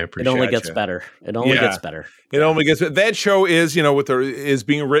time. I appreciate it. Only Gotcha. gets better. It only gets better. It only gets that show is is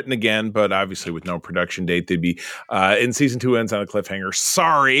being written again, but obviously with no production date. They'd be in season 2 ends on a cliffhanger.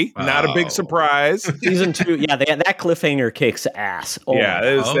 Sorry, not a big surprise. Season 2, that cliffhanger kicks ass. Oh yeah,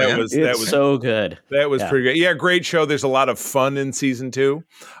 that was so good. That was pretty good. Yeah, great show. There's a lot of fun in season 2.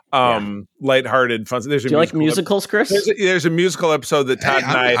 Lighthearted fun. Do you like musicals, Chris? There's a musical episode that Todd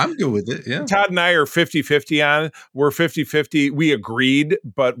and I'm good with it. Yeah. Todd and I are 50-50 on. We're 50-50. We agreed,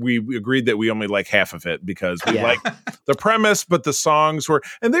 but we agreed that we only like half of it because we like the premise, but the songs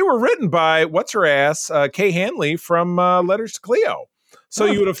and they were written by what's her ass, Kay Hanley from Letters to Cleo. So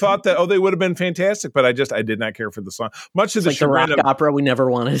you would have thought that, they would have been fantastic, but I did not care for the song. Much of the rock opera we never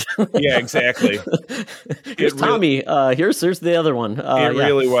wanted. Yeah, exactly. Here's Tommy. Here's the other one. It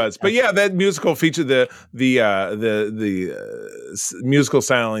really was. But yeah, that musical featured the musical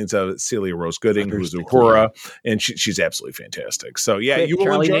stylings of Celia Rose Gooding, who's Uhura, and she's absolutely fantastic. So yeah, you will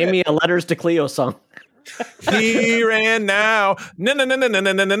Charlie, enjoy name it. me a Letters to Cleo song. Here and now, that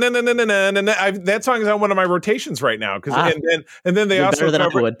song is on one of my rotations right now and then they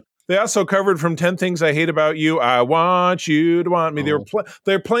also covered from 10 Things I Hate About You. I Want You to Want Me.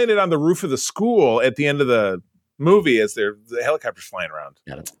 They're playing it on the roof of the school at the end of the movie as the helicopter's flying around.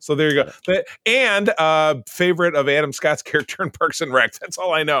 So there you go. And favorite of Adam Scott's character in Parks and Rec. That's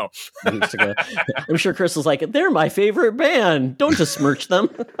all I know. I'm sure Chris was like, they're my favorite band. Don't besmirch them.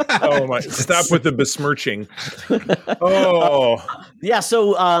 Oh my! Stop with the besmirching. Oh yeah.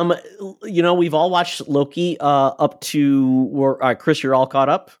 So we've all watched Loki up to where Chris, you're all caught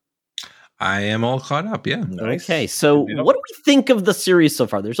up. I am all caught up, yeah. Nice. Okay, so what do we think of the series so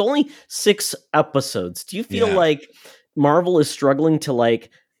far? There's only 6 episodes. Do you feel like Marvel is struggling to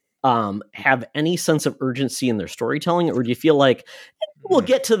have any sense of urgency in their storytelling, or do you feel like we'll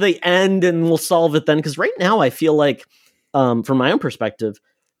get to the end and we'll solve it then? Because right now I feel like, from my own perspective,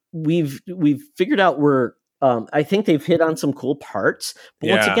 we've figured out I think they've hit on some cool parts,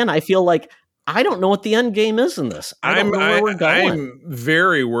 but once again, I feel like I don't know what the end game is in this. I don't know where we're going. I'm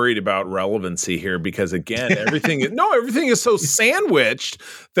very worried about relevancy here because, again, everything is so sandwiched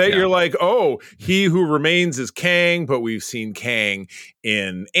that you're like, he who remains is Kang, but we've seen Kang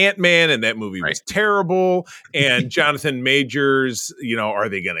in Ant-Man, and that movie was terrible. And Jonathan Majors, are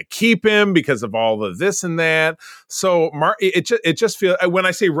they going to keep him because of all of this and that? So it just feels, when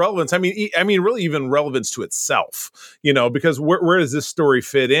I say relevance, I mean really even relevance to itself, because where does this story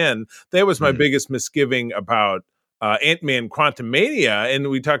fit in? That was my biggest misgiving about Ant-Man Quantumania, and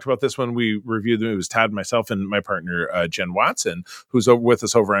we talked about this when we reviewed them. It was Todd, myself, and my partner Jen Watson, who's with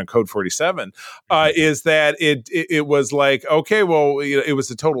us over on Code 47. Is that it was like, okay, well, it was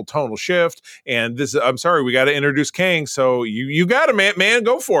a total tonal shift, and this. I'm sorry, we got to introduce Kang, so you got him, man,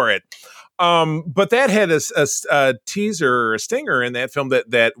 go for it. But that had a teaser or a stinger in that film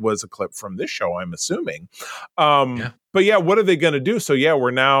that was a clip from this show, I'm assuming. But yeah, what are they going to do? So yeah,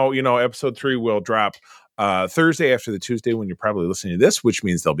 we're now, episode 3 will drop Thursday after the Tuesday when you're probably listening to this, which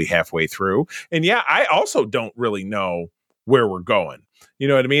means they'll be halfway through. And yeah, I also don't really know where we're going. You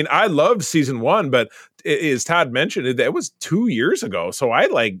know what I mean? I loved season 1, but as Todd mentioned, that was 2 years ago. So I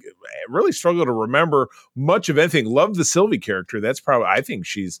really struggle to remember much of anything. Love the Sylvie character. That's I think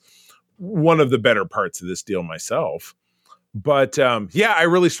she's one of the better parts of this deal myself. But I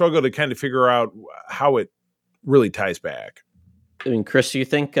really struggle to kind of figure out how it really ties back. I mean, Chris, do you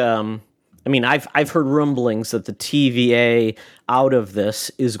think, I've heard rumblings that the TVA out of this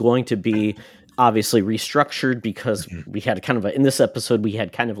is going to be obviously restructured because we had in this episode, we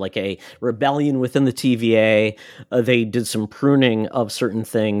had kind of like a rebellion within the TVA. They did some pruning of certain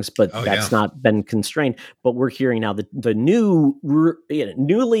things, but that's not been constrained. But we're hearing now the newly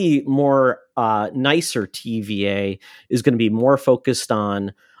more nicer TVA is going to be more focused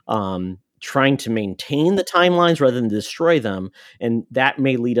on trying to maintain the timelines rather than destroy them. And that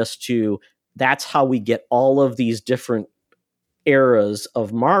may lead us to, that's how we get all of these different eras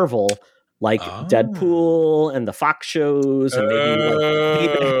of Marvel, like Deadpool and the Fox shows, and maybe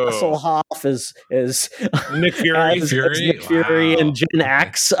David Hasselhoff as Nick Fury, Nick Fury and Gen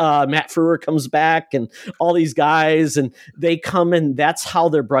X. Matt Frewer comes back, and all these guys, and they come in. That's how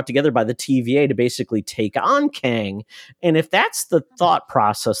they're brought together by the TVA to basically take on Kang. And if that's the thought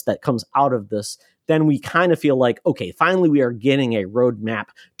process that comes out of this, then we kind of feel like, okay, finally we are getting a roadmap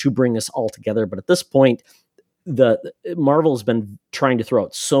to bring us all together. But at this point, the Marvel's been trying to throw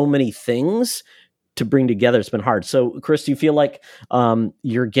out so many things to bring together. It's been hard. So, Chris, do you feel like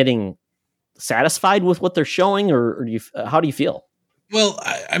you're getting satisfied with what they're showing, or do you? How do you feel? Well,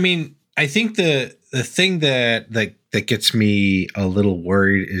 I mean, I think the thing that gets me a little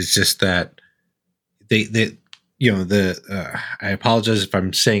worried is just that they I apologize if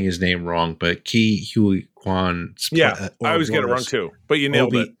I'm saying his name wrong, but Ki Hui Kwan. Yeah, I always get it wrong too, but you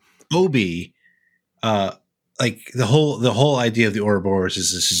nailed it. Obi, like the whole idea of the Ouroboros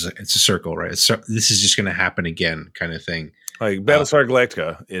is it's a circle, right? This is just going to happen again, kind of thing. Like Battlestar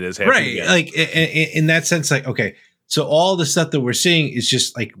Galactica, it is happening right. again. Like in that sense, like okay, so all the stuff that we're seeing is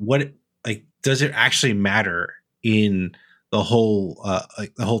just like what, like, does it actually matter in the whole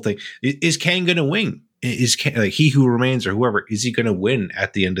like the whole thing? Is Kang going to win? Is Kang, like He Who Remains or whoever, is he going to win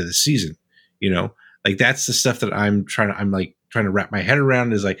at the end of the season? You know, like that's the stuff that I'm trying to wrap my head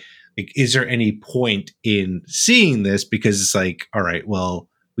around. Is like, is there any point in seeing this? Because it's like, all right, well,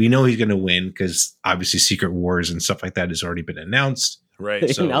 we know he's going to win because obviously Secret Wars and stuff like that has already been announced. Right.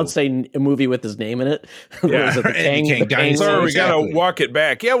 They announced a movie with his name in it. Yeah. Kang Sorry, we exactly. got to walk it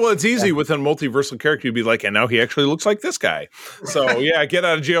back. Yeah, well, it's easy with a multiversal character to be like, and now he actually looks like this guy. So, yeah, get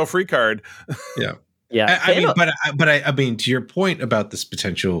out of jail free card. Yeah. Yeah. I mean, to your point about this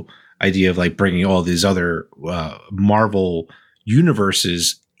potential idea of like bringing all these other Marvel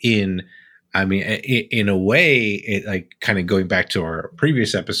universes in, I mean, in a way, it like kind of going back to our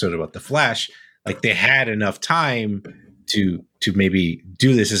previous episode about the Flash, like they had enough time to maybe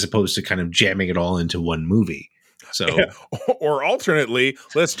do this as opposed to kind of jamming it all into one movie. So, yeah. Or alternately,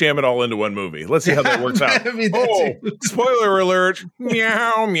 let's jam it all into one movie. Let's see how that works out. I mean, spoiler alert!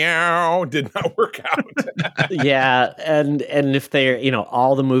 Meow meow did not work out. Yeah, and if they're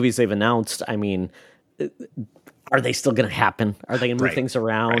all the movies they've announced, I mean, are they still going to happen? Are they going to move things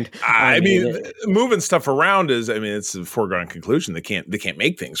around? Right. I mean, moving stuff around is, I mean, it's a foregone conclusion. They can't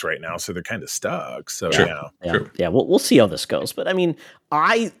make things right now, so they're kind of stuck. So yeah. We'll see how this goes. But I mean,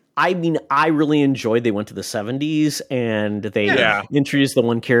 I really enjoyed they went to the 70s and they introduced the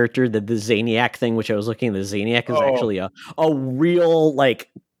one character, the Zaniac thing, which I was looking at. The Zaniac is actually a real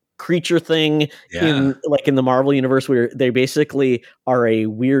like creature thing in the Marvel universe, where they basically are a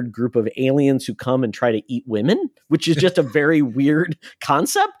weird group of aliens who come and try to eat women, which is just a very weird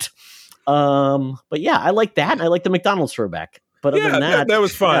concept. But yeah, I like that. And I like the McDonald's throwback. But other than that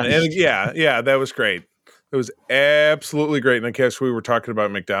was fun. And that was great. It was absolutely great. And I guess we were talking about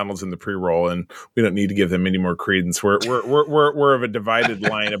McDonald's in the pre-roll, and we don't need to give them any more credence. We're of a divided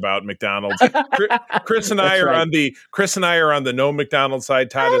line about McDonald's. Chris and I are on the no McDonald's side.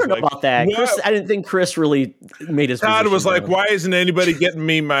 Todd I don't is know like, about that. Chris, I didn't think Chris really made his. Todd was like, known. why isn't anybody getting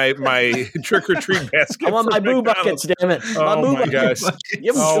me my trick or treat basket? I want my boo buckets, damn it! Oh my gosh!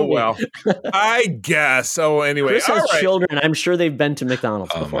 Oh well, I guess. So anyway, Chris has children. I'm sure they've been to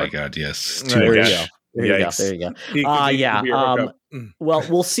McDonald's before. Oh my god, yes. There you go. There you go. Well,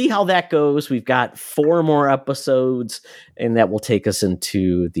 we'll see how that goes. We've got 4 more episodes, and that will take us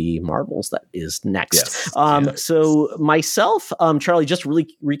into the Marvels that is next. So myself, Charlie, just really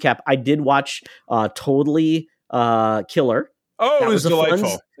recap. I did watch Totally Killer. Oh, it was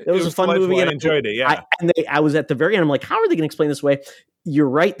delightful. It was a fun movie. I enjoyed it. Yeah. I was at the very end. I'm like, how are they going to explain this away? You're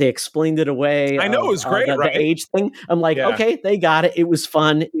right. They explained it away. I know it was great, right? The age thing. I'm like, okay, they got it. It was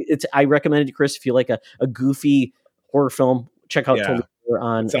fun. I recommend it to Chris if you like a goofy horror film. Check out Totally Killer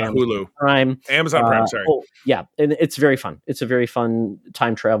on Hulu Prime. Amazon Prime, sorry. And it's very fun. It's a very fun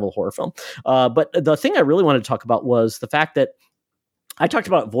time travel horror film. But the thing I really wanted to talk about was the fact that I talked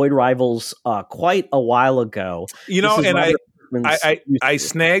about Void Rivals quite a while ago. I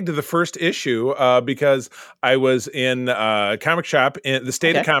snagged the first issue because I was in a comic shop in the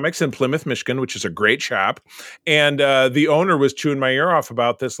State of Comics in Plymouth, Michigan, which is a great shop. And the owner was chewing my ear off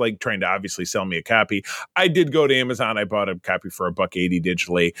about this, like trying to obviously sell me a copy. I did go to Amazon. I bought a copy for $1.80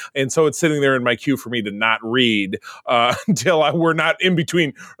 digitally. And so it's sitting there in my queue for me to not read until we're not in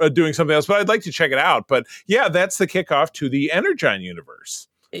between doing something else. But I'd like to check it out. But yeah, that's the kickoff to the Energon universe.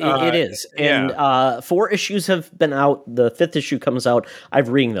 It is. And 4 issues have been out. The 5th issue comes out. I'm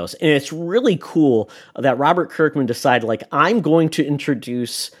reading those. And it's really cool that Robert Kirkman decided, like, I'm going to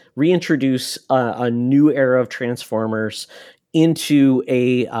reintroduce a new era of Transformers into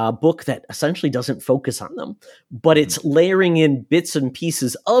a book that essentially doesn't focus on them, but it's layering in bits and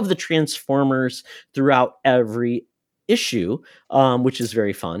pieces of the Transformers throughout every issue, which is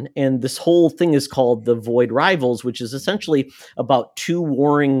very fun. And this whole thing is called the Void Rivals, which is essentially about 2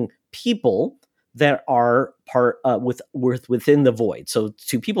 warring people that are part within the void. So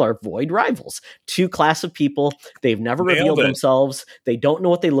 2 people are void rivals, 2 class of people. They've never revealed themselves. They don't know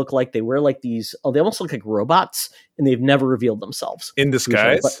what they look like. They wear like these, they almost look like robots, and they've never revealed themselves. In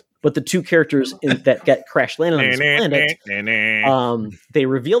disguise? but the two characters that get crash landed on this planet, they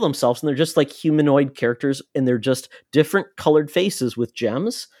reveal themselves, and they're just like humanoid characters, and they're just different colored faces with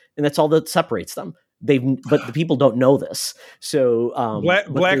gems, and that's all that separates them. But the people don't know this. So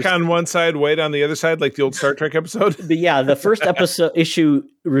black on one side, white on the other side, like the old Star Trek episode. But yeah, the first issue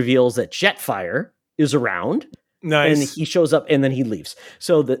reveals that Jetfire is around. Nice. And he shows up and then he leaves.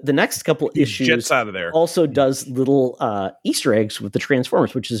 So the next couple issues jets out of there. Also does little Easter eggs with the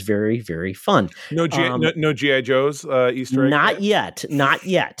Transformers, which is very, very fun. No G.I. Joe's Easter egg? Not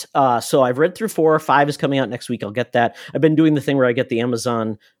yet. So I've read through 4. 5 is coming out next week. I'll get that. I've been doing the thing where I get the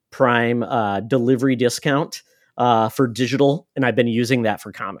Amazon Prime delivery discount for digital, and I've been using that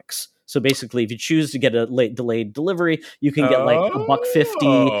for comics. So basically, if you choose to get a delayed delivery, you can get like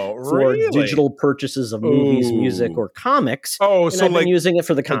 $1.50 for digital purchases of movies, music, or comics. Oh, and so I've like been using it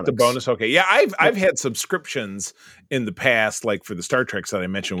for the comics. Like the bonus. Okay, yeah, I've had subscriptions in the past, like for the Star Treks that I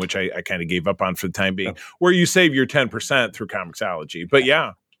mentioned, which I kind of gave up on for the time being, where you save your 10% through Comixology. But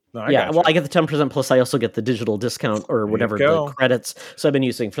yeah. No, I get the 10% plus I also get the digital discount or whatever the credits. So I've been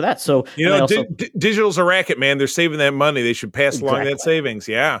using for that. So digital's a racket, man. They're saving that money. They should pass along that savings.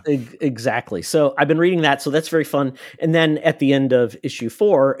 Yeah, exactly. So I've been reading that. So that's very fun. And then at the end of issue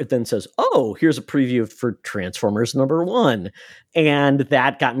 4, it then says, "Oh, here's a preview for Transformers #1," and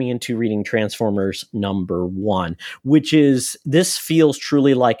that got me into reading Transformers #1, which is this feels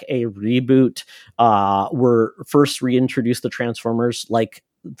truly like a reboot. We're first reintroduced the Transformers like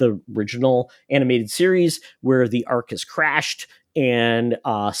the original animated series, where the Ark has crashed and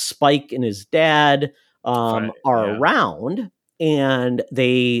Spike and his dad are around, and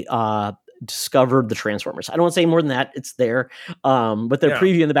they discovered the Transformers. I don't want to say more than that. It's there. But their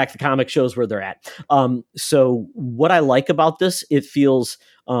preview in the back of the comic shows where they're at. So what I like about this, it feels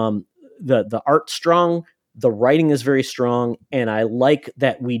the art's strong, the writing is very strong, and I like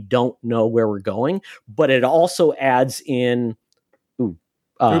that we don't know where we're going, but it also adds in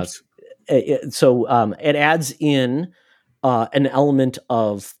it adds in an element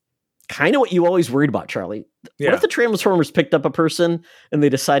of kind of what you always worried about, Charlie. What if the Transformers picked up a person and they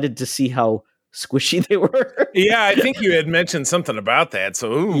decided to see how squishy they were? Yeah, I think you had mentioned something about that.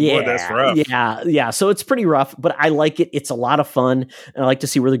 So, boy, that's rough. Yeah. So it's pretty rough, but I like it. It's a lot of fun, and I like to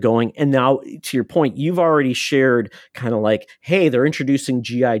see where they're going. And now, to your point, you've already shared kind of like, hey, they're introducing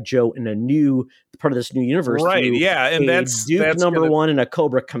G.I. Joe in a new part of this new universe, right? Yeah, and that's Duke #1 and a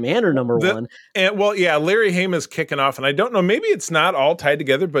Cobra Commander #1. And Larry Hama's kicking off, and I don't know, maybe it's not all tied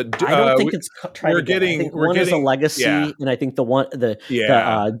together, but I don't think it's tied together. I think one is a legacy, and I think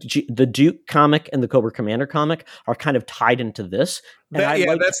the Duke comic and the Cobra Commander comic are kind of tied into this. And I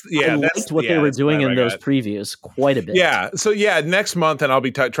liked what they were doing in those previews quite a bit. Yeah. So next month, and I'll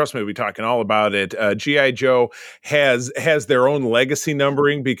be trust me, we'll be talking all about it. G.I. Joe has their own legacy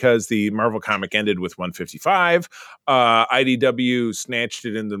numbering because the Marvel comic ended with 155. IDW snatched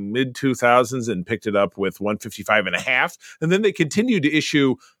it in the mid 2000s and picked it up with 155 and a half, and then they continued to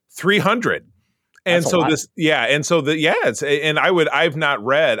issue 300. And so I've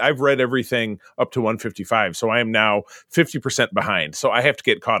read everything up to 155. So I am now 50% behind. So I have to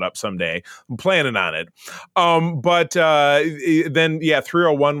get caught up someday. I'm planning on it. But then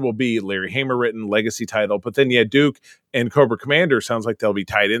 301 will be Larry Hama written legacy title. But then Duke and Cobra Commander sounds like they'll be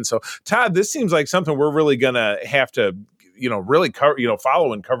tied in. So Todd, this seems like something we're really going to have to really cover,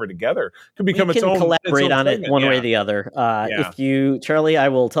 follow and cover together. Could become its own. Collaborate on it one way or the other. If you, Charlie, I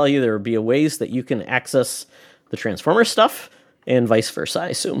will tell you there will be ways that you can access the Transformers stuff and vice versa, I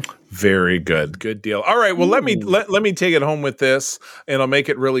assume. Very good. Good deal. All right. Well, let me take it home with this, and I'll make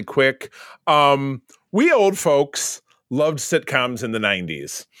it really quick. We old folks loved sitcoms in the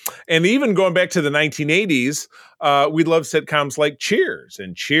 90s. And even going back to the 1980s, we loved sitcoms like Cheers.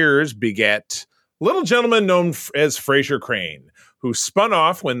 And Cheers beget little gentleman known as Frasier Crane, who spun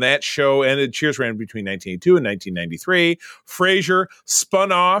off when that show ended. Cheers ran between 1982 and 1993. Frasier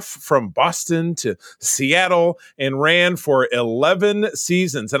spun off from Boston to Seattle and ran for 11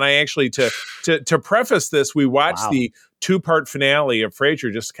 seasons. And I actually, to preface this, we watched the 2-part finale of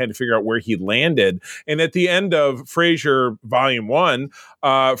Frasier just to kind of figure out where he landed. And at the end of Frasier Volume 1,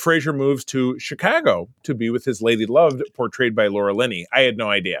 Frasier moves to Chicago to be with his lady love, portrayed by Laura Linney. I had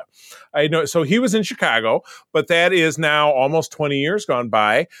no idea. So he was in Chicago, but that is now almost 20 years gone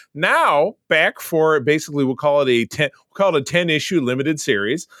by. Now back for basically we'll call it a 10-issue limited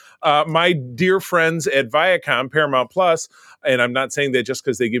series. My dear friends at Viacom, Paramount Plus, and I'm not saying that just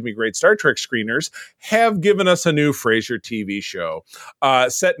because they give me great Star Trek screeners, have given us a new Frasier TV show.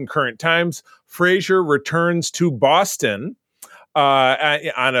 Set in current times, Frasier returns to Boston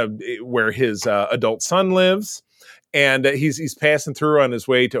where his adult son lives. and he's passing through on his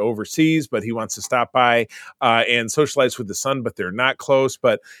way to overseas, but he wants to stop by and socialize with the son, but they're not close.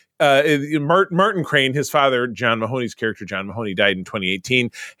 But Martin Crane, his father, John Mahoney's character, John Mahoney, died in 2018,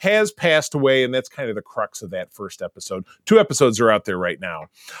 has passed away, and that's kind of the crux of that first episode. 2 episodes are out there right now.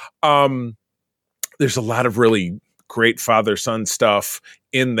 There's a lot of really great father-son stuff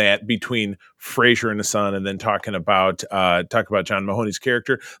in that between Frasier and the son, and then talking about John Mahoney's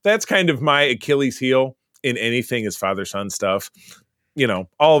character. That's kind of my Achilles heel in anything is father-son stuff. You know,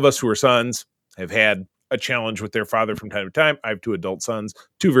 all of us who are sons have had a challenge with their father from time to time. I have 2 adult sons,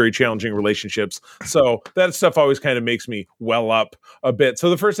 2 very challenging relationships. So that stuff always kind of makes me well up a bit. So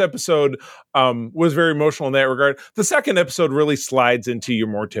the first episode was very emotional in that regard. The second episode really slides into your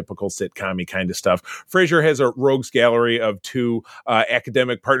more typical sitcom-y kind of stuff. Frasier has a rogues gallery of 2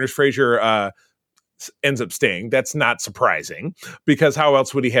 academic partners. Frasier ends up staying. That's not surprising, because how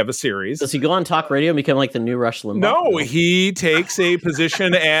else would he have a series? Does he go on talk radio and become like the new Rush Limbaugh? No, he takes a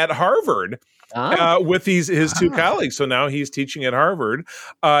position at Harvard. With his 2 colleagues. So now he's teaching at Harvard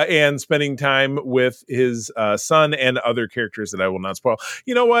and spending time with his son and other characters that I will not spoil.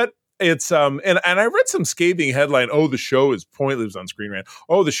 You know what? It's and I read some scathing headline. Oh, the show is pointless on Screen Rant.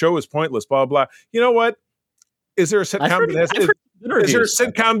 Oh, the show is pointless. Blah blah. You know what? Is there a sitcom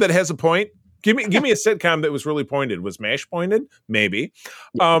that has a point? Give me a sitcom that was really pointed. Was MASH pointed? Maybe.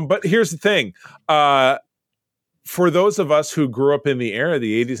 Yeah. But here's the thing. For those of us who grew up in the era of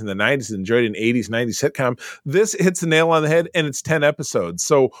the 80s and the 90s and enjoyed an 80s, 90s sitcom, this hits the nail on the head, and it's 10 episodes.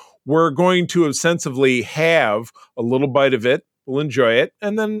 So we're going to ostensibly have a little bite of it. We'll enjoy it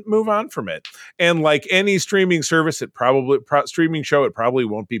and then move on from it. And like any streaming service, it probably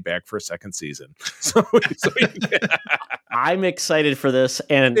won't be back for a second season. So I'm excited for this,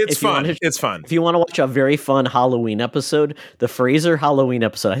 and it's fun. It's fun. If you want to watch a very fun Halloween episode, the Frasier Halloween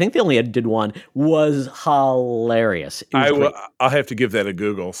episode, I think they only did one, was hilarious. I'll have to give that a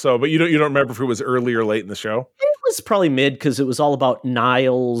Google. So, but you don't remember if it was early or late in the show? It was probably mid, because it was all about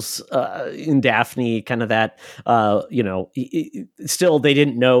Niles and Daphne, kind of that. Still, they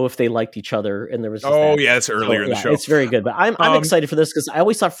didn't know if they liked each other, and there was. It's earlier in the show. It's very good, but I'm excited for this because I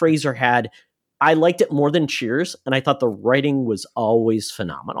always thought Frasier had. I liked it more than Cheers, and I thought the writing was always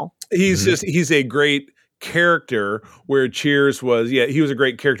phenomenal. He's a great character, where Cheers was, he was a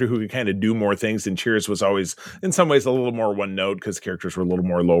great character who could kind of do more things, and Cheers was always in some ways a little more one note because characters were a little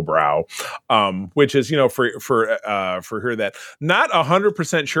more lowbrow, which is, for her, that not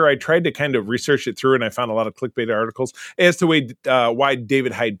 100% sure. I tried to kind of research it through, and I found a lot of clickbait articles as to why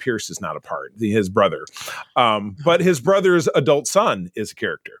David Hyde Pierce is not a part, his brother, but his brother's adult son is a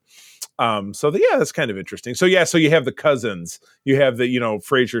character. That's kind of interesting. So you have the cousins, you have the,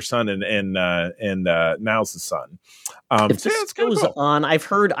 Frasier's son and Niles' son. If this goes on, I've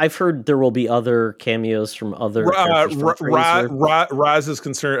heard there will be other cameos from other Roz is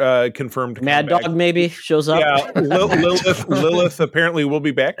confirmed. Mad Dog back. Maybe shows up. Yeah, Lilith apparently will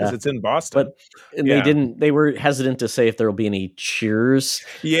be back because it's in Boston. But they were hesitant to say if there will be any Cheers.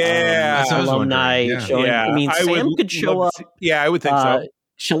 Alumni showing. Yeah. I mean, Sam could show up. I would think so.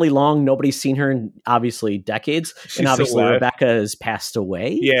 Shelley Long, nobody's seen her in obviously decades, and obviously Rebecca has passed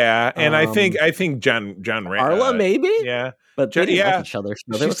away. Yeah, and I think John Arla maybe. Yeah, but they didn't like each other.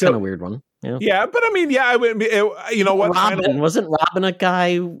 So that was kind of a weird one. Yeah, but I mean, I would. You know what? Wasn't Robin a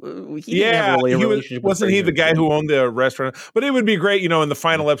guy? Wasn't he the guy who owned the restaurant? But it would be great, in the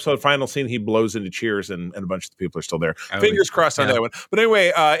final episode, final scene, he blows into Cheers, and a bunch of the people are still there. Fingers crossed on that one. But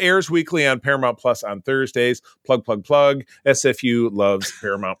anyway, airs weekly on Paramount Plus on Thursdays. Plug. SFU loves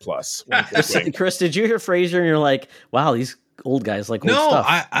Paramount Plus. Chris, did you hear Frasier and you're like, wow, these old guys like old stuff?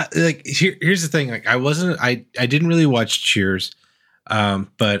 I like. Here's the thing. Like, I didn't really watch Cheers.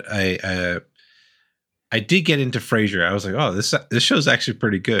 But I did get into Frasier. I was like, oh, this show's actually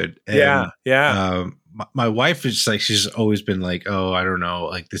pretty good. And, my wife is like, she's always been like, oh, I don't know,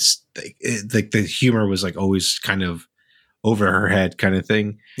 like this, like the humor was like always kind of over her head kind of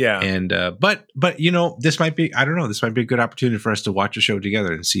thing. Yeah. And, but this might be, I don't know, this might be a good opportunity for us to watch a show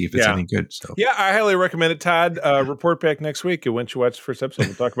together and see if it's any good. So I highly recommend it. Todd, report back next week. Once you watch the first episode,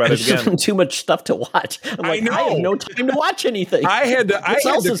 we'll talk about it again. Too much stuff to watch. I have no time to watch anything. What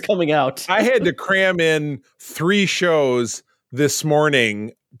else is coming out? I had to cram in 3 shows this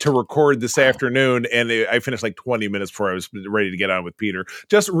morning to record this afternoon, and I finished like 20 minutes before I was ready to get on with Peter.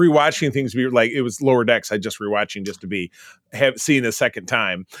 Just rewatching things, like it was Lower Decks. I just rewatching just to have seen a second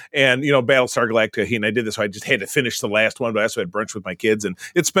time, and Battlestar Galactica. And I did this, so I just had to finish the last one. But I also had brunch with my kids, and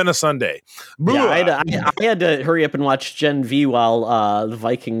it's been a Sunday. Yeah, I had to hurry up and watch Gen V while the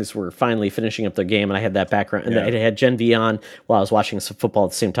Vikings were finally finishing up their game, and I had that background, and I had Gen V on while I was watching some football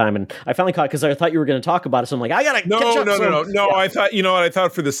at the same time, and I finally caught because I thought you were going to talk about it, so I'm like, I gotta catch up. No. Yeah. I thought, I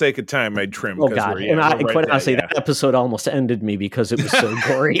thought for the sake of time, I'd trim. Oh God! Quite honestly, that episode almost ended me because it was so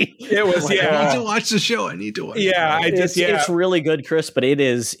gory. It was. I need to watch the show. I need to watch. Yeah, it's really good, Chris. But it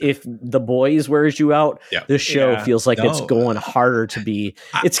is, if The Boys wears you out, this show feels like it's going harder to be.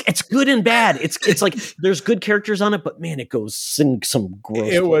 It's good and bad. It's like there's good characters on it, but man, it goes in some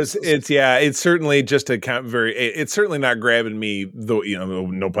gross. It's certainly just it's certainly not grabbing me. Though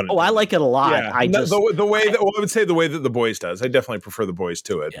no pun. Oh, I like it a lot. Yeah. I would say the way that The Boys does. I definitely prefer The Boys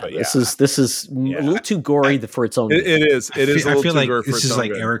to it. But this is a little too gory for its own. It is. I feel like this is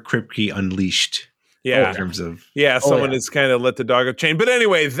like Eric Kripke Unleashed. Yeah. In terms of someone has kind of let the dog out chain. But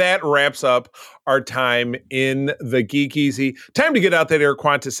anyway, that wraps up our time in the Geek Easy. Time to get out that Air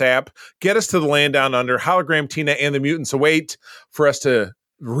Qantas app, get us to the land down under. Hologram Tina and the Mutants await for us to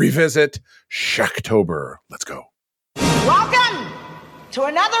revisit Shocktober. Let's go. Welcome to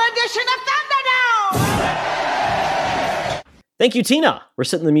another edition of Thunderdome. Thank you, Tina. We're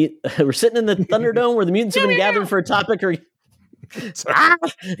sitting in the Thunderdome where the mutants have been gathered for a topic.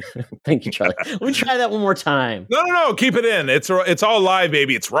 Thank you, Charlie. Let me try that one more time. No. Keep it in. It's all live,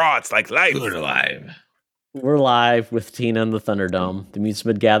 baby. It's raw. It's like live. We're live. We're live with Tina in the Thunderdome. The mutants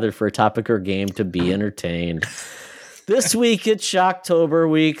have been gathered for a topic or game to be entertained. This week it's Shocktober,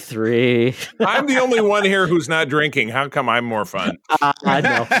 week 3. I'm the only one here who's not drinking. How come I'm more fun? I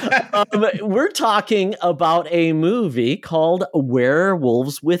know. We're talking about a movie called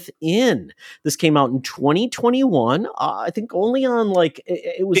Werewolves Within. This came out in 2021. I think only on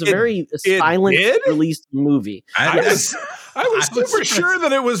it was a very silent released movie. I was super sure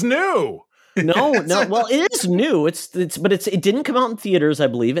that it was new. No. Well, it is new. But it didn't come out in theaters, I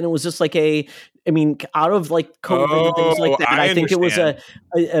believe, and it was just out of COVID and things like that. I think it was a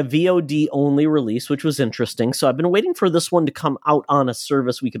VOD only release, which was interesting. So I've been waiting for this one to come out on a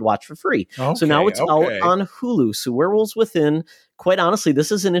service we could watch for free. Okay, so now it's out on Hulu. So Werewolves Within. Quite honestly,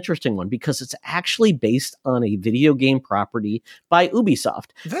 this is an interesting one because it's actually based on a video game property by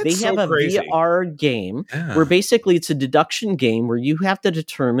Ubisoft. They have a VR game where basically it's a deduction game where you have to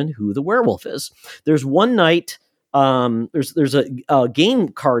determine who the werewolf is. There's one night. There's a game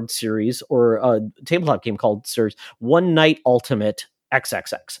card series or a tabletop game called series One Night Ultimate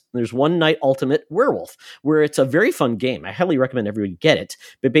XXX. There's One Night Ultimate Werewolf, where it's a very fun game. I highly recommend everybody get it.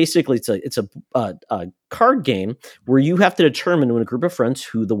 But basically, it's a card game where you have to determine with a group of friends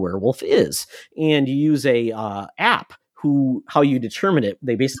who the werewolf is, and you use a app. How you determine it,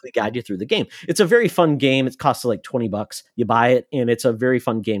 they basically guide you through the game. It's a very fun game. It costs like $20. You buy it, and it's a very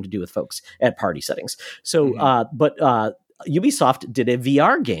fun game to do with folks at party settings. So, Ubisoft did a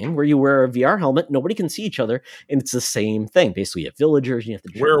VR game where you wear a VR helmet, nobody can see each other, and it's the same thing. Basically, you have villagers, you have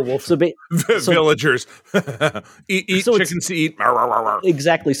the werewolf. Villagers eat so chickens to eat.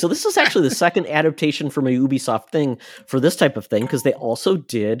 Exactly. So this is actually the second adaptation from a Ubisoft thing for this type of thing because they also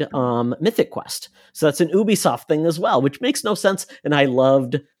did Mythic Quest. So that's an Ubisoft thing as well, which makes no sense. And I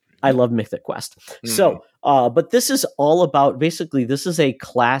love Mythic Quest. So, but this is all about basically this is a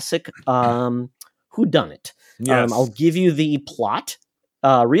classic whodunit. Yes. I'll give you the plot.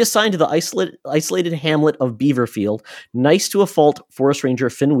 Reassigned to the isolated hamlet of Beaverfield, nice to a fault forest ranger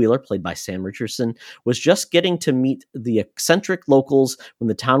Finn Wheeler, played by Sam Richardson, was just getting to meet the eccentric locals when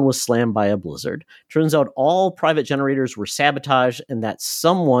the town was slammed by a blizzard. Turns out all private generators were sabotaged and that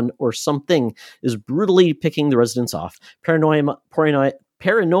someone or something is brutally picking the residents off. Paranoia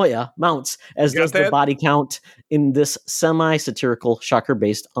mounts, as does the body count in this semi-satirical shocker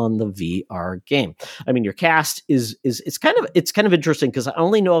based on the VR game. I mean, your cast is kind of interesting because I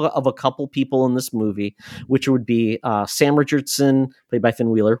only know of a couple people in this movie, which would be Sam Richardson, played by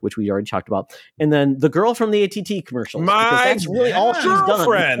Finn Wheeler, which we already talked about, and then the girl from the ATT commercials. That's really all she's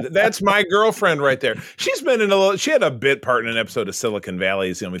done. That's my girlfriend right there. She's been in she had a bit part in an episode of Silicon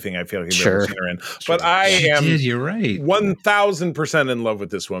Valley. Is the only thing I feel like I've ever seen her in. But I am. You're right. 1,000% in love with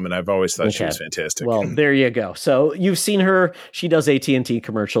this woman. I've always thought she was fantastic. Well, there you go. So you've seen her. She does AT&T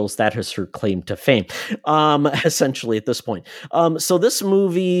commercials. That is her claim to fame, essentially at this point. So this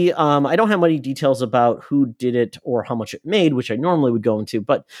movie, I don't have many details about who did it or how much it made, which I normally would go into,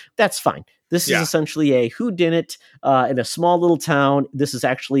 but that's fine. This is essentially a whodunit in a small little town. This is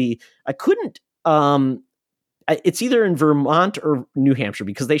actually, I couldn't it's either in Vermont or New Hampshire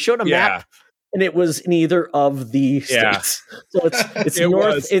because they showed a map. And it was in either of the states, so it's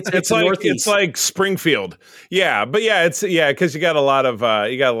north. It's like northeast. It's like Springfield, but it's because you got a lot of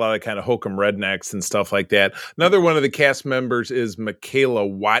kind of hokum rednecks and stuff like that. Another one of the cast members is Michaela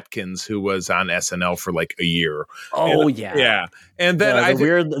Watkins, who was on SNL for like a year. Oh, and then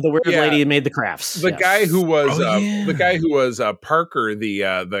the weird lady who made the crafts. The guy who was Parker,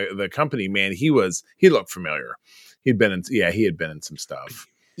 the company man. He looked familiar. He had been in some stuff.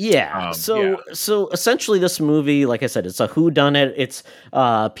 Yeah. So essentially this movie, like I said, it's a whodunit. It's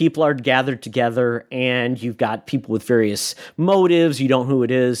people are gathered together and you've got people with various motives. You don't know who it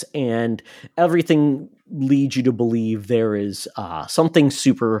is. And everything leads you to believe there is something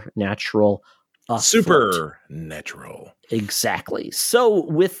supernatural. Supernatural. Exactly. So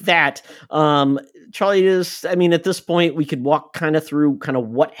with that, Charlie at this point we could walk kind of through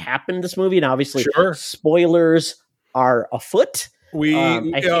what happened in this movie. And obviously spoilers are afoot.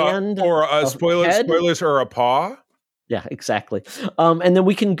 Spoilers or a paw. Yeah, exactly. And then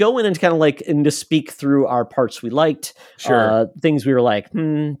we can go in and kind of and to speak through our parts we liked, things we were like,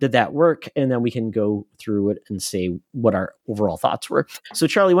 did that work? And then we can go through it and say what our overall thoughts were. So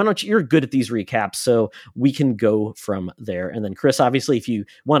Charlie, why don't you're good at these recaps, so we can go from there. And then Chris, obviously, if you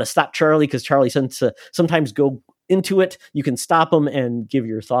want to stop Charlie, because Charlie tends to sometimes go into it, you can stop him and give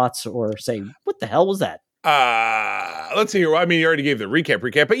your thoughts or say, what the hell was that? Let's see here. Well, you already gave the recap,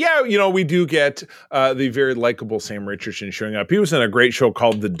 but we do get the very likable Sam Richardson showing up. He was in a great show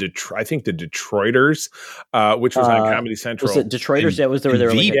called the Detroiters, which was on Comedy Central. Was it Detroiters? That was there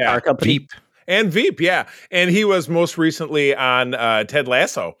like a car company. Veep. And Veep, and he was most recently on Ted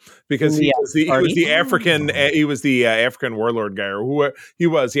Lasso because he was the African warlord guy, or who he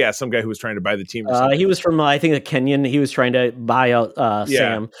was, some guy who was trying to buy the team. He was from I think a Kenyan. He was trying to buy out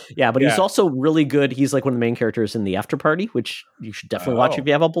Sam. But he's also really good. He's like one of the main characters in the After Party, which you should definitely watch if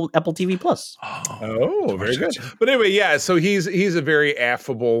you have Apple TV Plus. Oh, very good. But anyway, so he's a very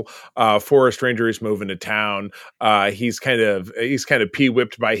affable forest ranger who's moving to town. He's kind of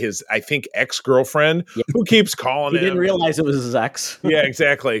pee-whipped by his, I think, ex-girlfriend who keeps calling him. He didn't realize it was his ex. Yeah,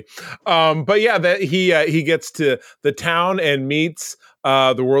 exactly. That he gets to the town and meets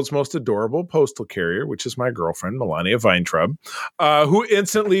the world's most adorable postal carrier, which is my girlfriend, Melania Weintraub, who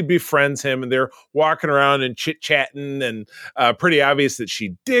instantly befriends him, and they're walking around and chit-chatting, and pretty obvious that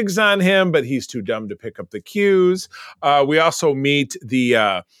she digs on him, but he's too dumb to pick up the cues. We also meet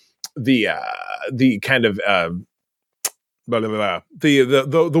the kind of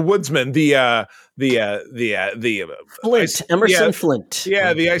the woodsman, Flint, Emerson Flint.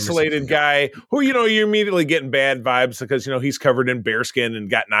 Yeah, the isolated guy who, you're immediately getting bad vibes because, he's covered in bearskin and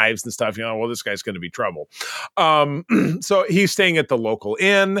got knives and stuff. Well, this guy's going to be trouble. So he's staying at the local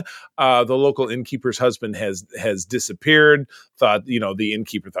inn. The local innkeeper's husband has disappeared. Thought, the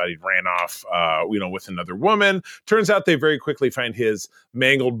innkeeper thought he'd ran off, with another woman. Turns out they very quickly find his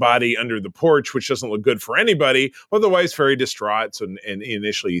mangled body under the porch, which doesn't look good for anybody. Otherwise, very distraught. So, and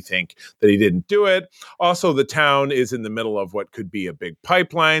initially you think that he didn't do it. Also, the town is in the middle of what could be a big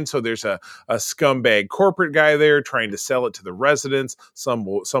pipeline. So there's a scumbag corporate guy there trying to sell it to the residents. Some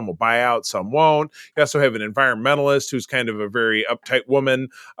will buy out, some won't. You also have an environmentalist who's kind of a very uptight woman.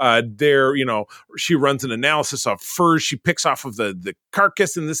 She runs an analysis of furs she picks off of the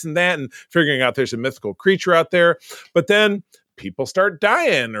carcass and this and that, and figuring out there's a mythical creature out there. But then people start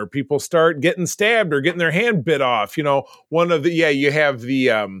dying, or people start getting stabbed or getting their hand bit off. One of the, you have the,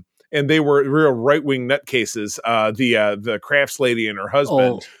 and they were real right-wing nutcases, the crafts lady and her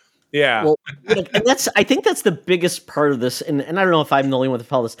husband. Oh. Yeah. Well, and I think that's the biggest part of this. And I don't know if I'm the only one to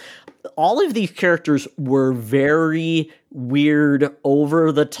follow this. All of these characters were very weird,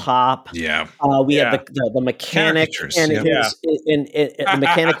 over the top. Yeah. We had the mechanic, and the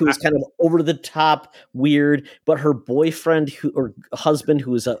mechanic who was kind of over the top weird, but her boyfriend or husband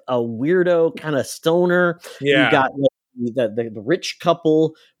who was a weirdo kind of stoner. Yeah. You got the rich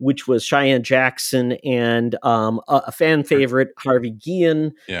couple, which was Cheyenne Jackson and a fan favorite, Harvey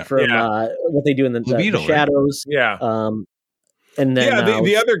Guillen from What They Do in the Shadows. Right? Yeah. And then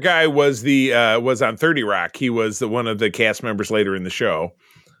the other guy was was on 30 Rock. He was one of the cast members later in the show.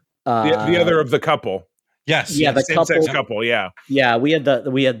 The other of the couple. Yes. Yeah, the same-sex couple. Yeah. Yeah, we had the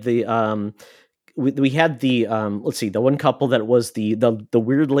let's see, the one couple that was the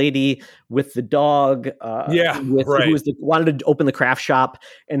weird lady with the dog, who wanted to open the craft shop,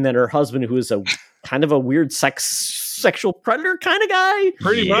 and then her husband who was a kind of a weird sexual predator kind of guy.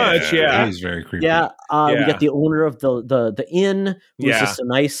 Pretty much, yeah. He's very creepy. We got the owner of the inn, who's just a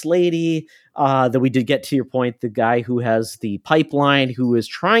nice lady. That we did get, to your point, the guy who has the pipeline, who is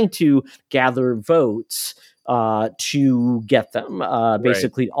trying to gather votes to get them. Right.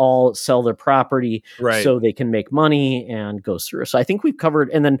 Basically, all sell their property Right. so they can make money and goes through. So I think we've covered,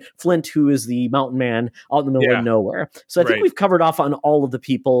 and then Flint, who is the mountain man out in the middle Yeah. of nowhere. So I think Right. we've covered off on all of the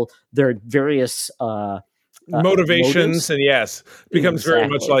people, their various motivations, motives. and yes, becomes very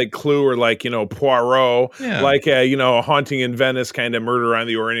much Exactly. like Clue or like, Poirot, Yeah. like a Haunting in Venice kind of Murder on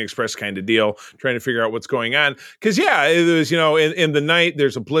the Orient Express kind of deal, trying to figure out what's going on. Because it was, in the night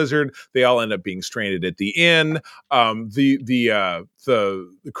there's a blizzard, they all end up being stranded at the inn. The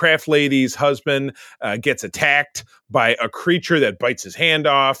craft lady's husband gets attacked by a creature that bites his hand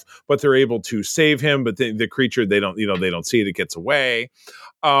off, but they're able to save him. But the creature, they don't see it; it gets away.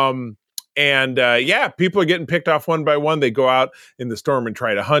 And people are getting picked off one by one. They go out in the storm and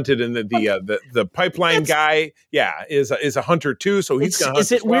try to hunt it. And the pipeline guy, is a hunter too. So he's going to hunt.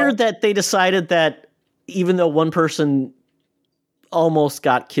 Is it weird that they decided that even though one person almost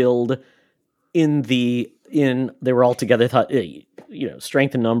got killed they were all together, thought,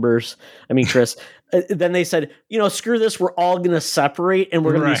 strength in numbers. I mean, Chris, then they said, screw this. We're all going to separate and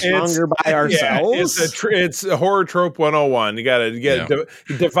we're going to be stronger by ourselves. It's a horror trope 101. You got to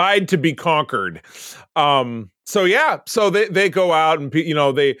divide to be conquered. So they go out and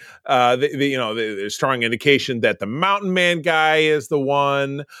there's strong indication that the mountain man guy is the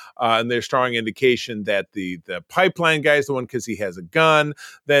one, and there's strong indication that the pipeline guy is the one because he has a gun.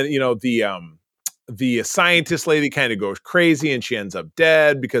 Then the scientist lady kind of goes crazy and she ends up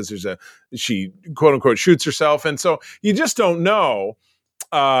dead because she quote unquote shoots herself. And so you just don't know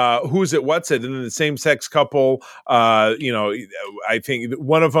who's it, what's it. And then the same sex couple, I think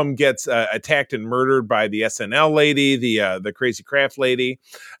one of them gets attacked and murdered by the SNL lady, the crazy craft lady.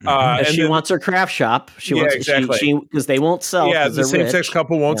 And she wants her craft shop. She wants exactly because they won't sell. Yeah, the same sex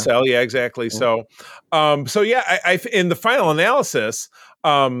couple won't sell. Yeah, exactly. Yeah. I in the final analysis,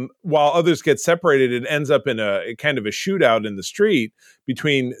 while others get separated, it ends up in a kind of a shootout in the street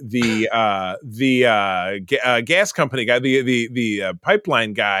between the gas company guy, the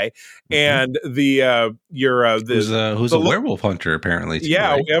pipeline guy, and who's a werewolf hunter apparently. Too,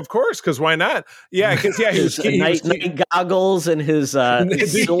 right? Of course, because why not? Yeah, because he was night goggles and his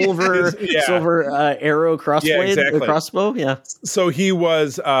silver arrow crossbow. Yeah. So he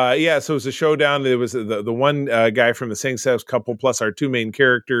was so it was a showdown. There was the one guy from the same sex couple plus our two main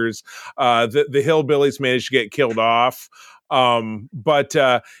characters. The hillbillies managed to get killed off. In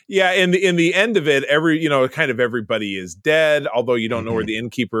the end of it, kind of everybody is dead, although you don't know where the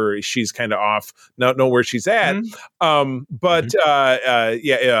innkeeper, she's kind of off, not know where she's at.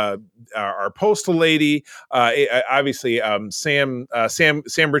 Our postal lady, obviously, Sam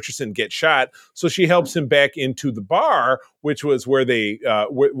Richardson gets shot, so she helps him back into the bar, which was where they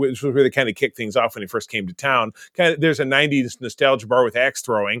kind of kicked things off when he first came to town. There's a 90s nostalgia bar with axe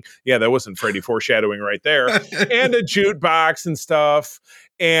throwing. Yeah, that wasn't Freddy foreshadowing right there, and a jukebox and stuff.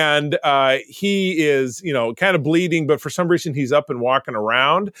 And he is, kind of bleeding, but for some reason he's up and walking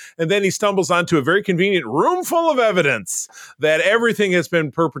around. And then he stumbles onto a very convenient room full of evidence that everything has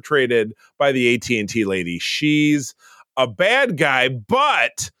been perpetrated by the AT&T lady. She's a bad guy,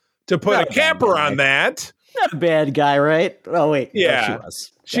 but to put a capper on that... Not a bad guy, right? Oh, wait. Yeah. No,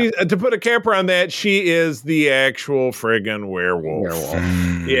 she was. To put a capper on that, she is the actual friggin' werewolf.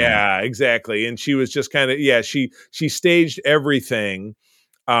 Yeah, exactly. And she was just kind of, she staged everything.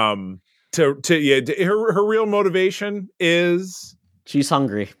 Her real motivation is she's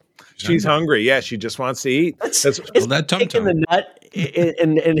hungry. She's hungry. Yeah, she just wants to eat. That's that tum-tum. The nut.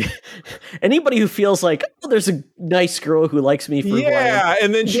 And anybody who feels like, there's a nice girl who likes me for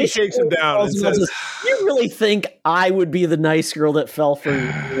and then she shakes him down and says, "You really think I would be the nice girl that fell for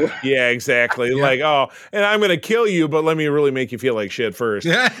you?" Yeah, exactly. Like, and I'm going to kill you, but let me really make you feel like shit first.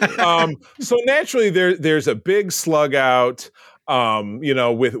 So naturally, there's a big slug out.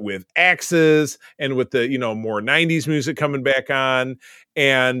 With axes and with the, more 90s music coming back on.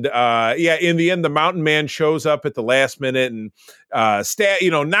 And, in the end, the mountain man shows up at the last minute and,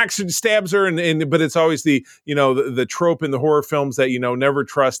 stabs her. But it's always the trope in the horror films that, never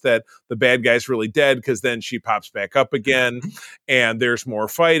trust that the bad guy's really dead, because then she pops back up again and there's more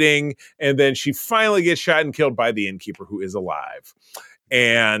fighting. And then she finally gets shot and killed by the innkeeper, who is alive.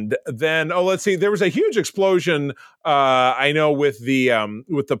 And then, let's see, there was a huge explosion. I know with the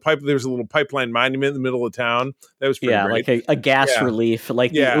pipe, there was a little pipeline monument in the middle of town. That was pretty great. Like a gas relief. It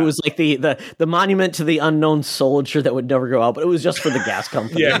was like the monument to the unknown soldier that would never go out, but it was just for the gas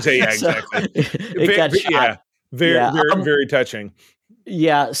company. Exactly. It got shot. Very touching.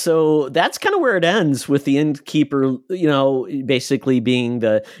 Yeah, so that's kind of where it ends with the innkeeper, basically being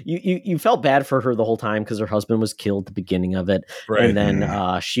you felt bad for her the whole time because her husband was killed at the beginning of it. Right. And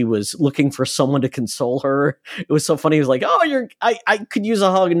then she was looking for someone to console her. It was so funny. He was like, "Oh, I could use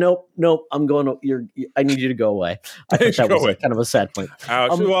a hug." Nope, I need you to go away. I thought that was kind of a sad point.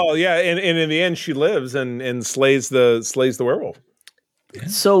 Well, yeah, and in the end she lives and slays the werewolf.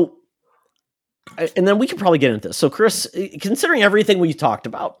 So, and then we can probably get into this. So, Chris, considering everything we talked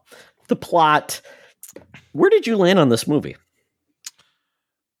about, the plot, where did you land on this movie?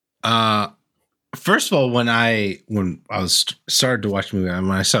 First of all, when I was started to watch the movie,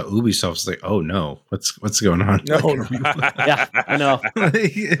 when I saw Ubisoft, I was like, "Oh no, what's going on?" No. Yeah, I know.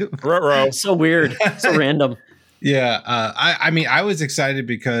 So weird, so random. Yeah, I mean, I was excited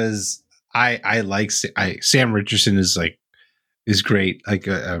because I like Sam Richardson is great. Like,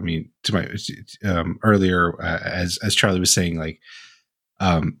 I mean, to my earlier, as Charlie was saying, like,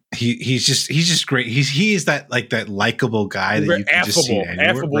 he's just great. He is that likable guy that you can just see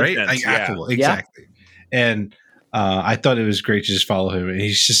anywhere, right? Like, affable, exactly. And I thought it was great to just follow him. And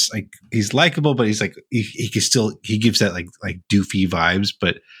he's just like, he's likable, but he's like, he can still, he gives that like doofy vibes,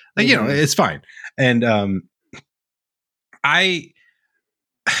 but like, it's fine. And I'm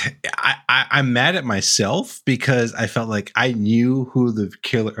mad at myself because I felt like I knew who the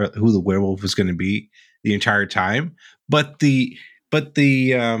killer, or who the werewolf was going to be the entire time, but the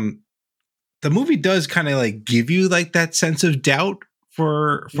movie does kind of like give you like that sense of doubt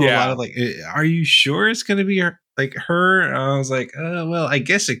for a lot of like, are you sure it's going to be her? And I was like, well, I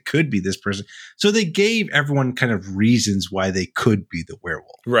guess it could be this person. So they gave everyone kind of reasons why they could be the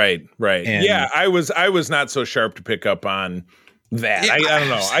werewolf. Right. And yeah, I was not so sharp to pick up on that. I don't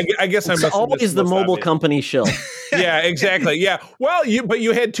know. I guess it's always the mobile company shill. Yeah, exactly. Yeah. Well,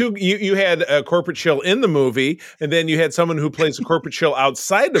 you had you had a corporate shill in the movie, and then you had someone who plays a corporate shill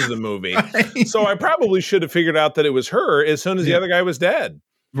outside of the movie. Right. So I probably should have figured out that it was her as soon as the other guy was dead.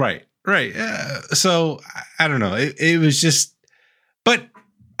 Right. So I don't know. It was just, but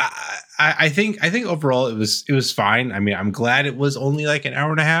I think overall it was fine. I mean, I'm glad it was only like an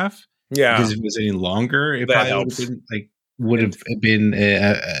hour and a half. Yeah. Because if it was any longer, it That probably helps. would have been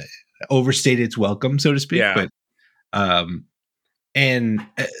overstated its welcome, so to speak. Yeah. But and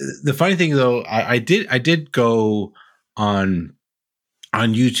the funny thing though, I did go on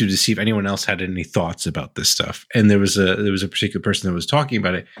YouTube to see if anyone else had any thoughts about this stuff, and there was a particular person that was talking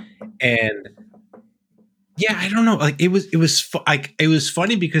about it, and yeah, I don't know, like it was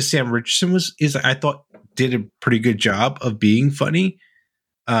funny because Sam Richardson I thought did a pretty good job of being funny,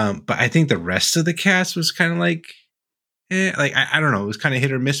 but I think the rest of the cast was kind of like, I don't know, it was kind of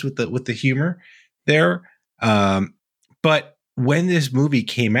hit or miss with the humor there. But when this movie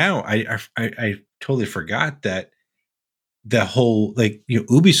came out, I totally forgot that the whole, like,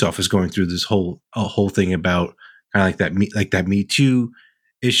 Ubisoft was going through this whole thing about kind of like that Me Too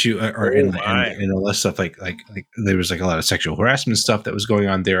issue, and all that stuff. Like there was like a lot of sexual harassment stuff that was going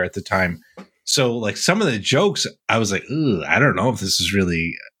on there at the time. So like some of the jokes, I was like, I don't know if this is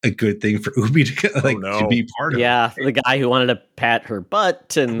really a good thing for Ubi to be part of. Yeah, the guy who wanted to pat her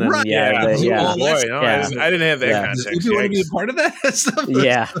butt, and then, I didn't have that context. Does Ubi want to be a part of that stuff?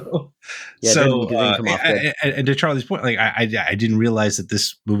 Yeah. And to Charlie's point, like I didn't realize that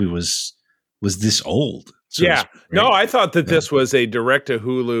this movie was this old. So yeah, no, I thought that this was a direct to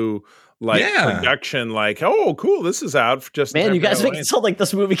Hulu production. Like, oh, cool, this is out for just. Man, you guys make it sound like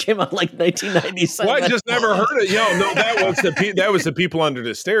this movie came out like 1997. Well, I just never heard it. No, that was the People Under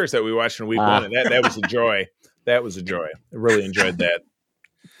the Stairs that we watched in week one, and that was a joy. That was a joy. I really enjoyed that.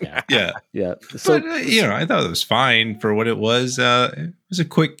 Yeah. So, but I thought it was fine for what it was. It was a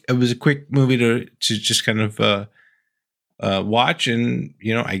quick movie to just kind of watch, and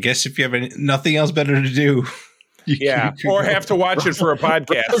I guess if you have nothing else better to do. Or have to watch it for a podcast.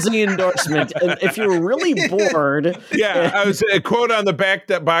 That was the endorsement. And if you're really bored, I was a quote on the back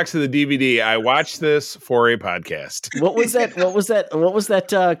box of the DVD. I watched this for a podcast. What was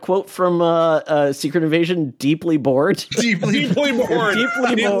that quote from Secret Invasion? Deeply bored. Deeply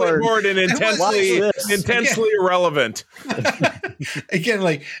bored, and intensely irrelevant. Again,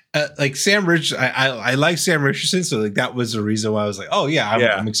 like Sam Rich, I like Sam Richardson, so like that was the reason why I was like, oh yeah,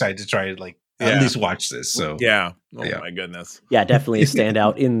 I'm excited to try to at least watch this. So my goodness. Yeah, definitely a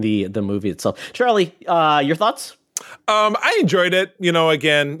standout in the movie itself. Charlie, your thoughts? I enjoyed it.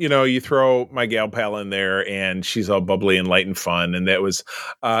 Again, you throw my gal pal in there, and she's all bubbly and light and fun, and that was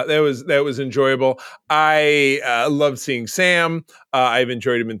enjoyable. I loved seeing Sam. I've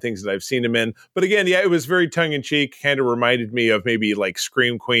enjoyed him in things that I've seen him in. But again, yeah, it was very tongue in cheek. Kind of reminded me of maybe like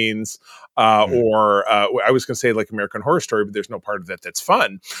Scream Queens, or I was going to say like American Horror Story, but there's no part of that that's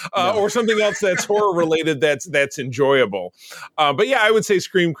fun, or something else that's horror related that's enjoyable. But yeah, I would say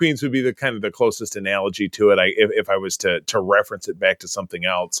Scream Queens would be the kind of the closest analogy to it. If I was to reference it back to something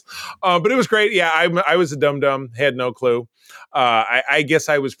else, but it was great. Yeah, I was a dum-dum, had no clue. I guess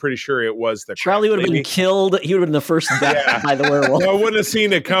I was pretty sure it was the Charlie would have been killed. He would have been the first death by the werewolf. I wouldn't have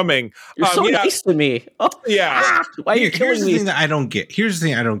seen it coming. You're so nice to me. Oh, yeah. Why are you killing Here's me? the thing that I don't get. Here's the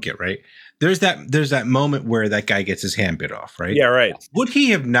thing I don't get, right? There's that moment where that guy gets his hand bit off, right? Yeah, right. Would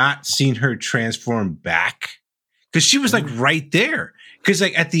he have not seen her transform back? Because she was like right there. Because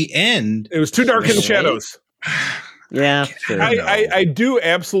like at the end, it was too dark in the shadows. Yeah, sure. I do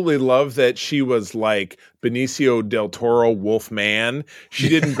absolutely love that she was like Benicio del Toro Wolfman. She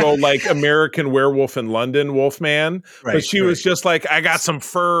didn't go like American Werewolf in London Wolfman, but she was just like, I got some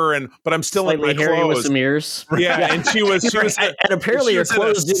fur but I'm still slightly in my hairy clothes. with some ears. Yeah, and she was and apparently her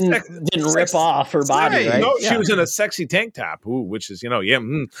clothes didn't rip off her body. Right? No, she was in a sexy tank top, which is all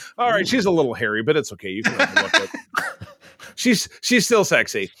right. She's a little hairy, but it's okay. You can have a look at. She's still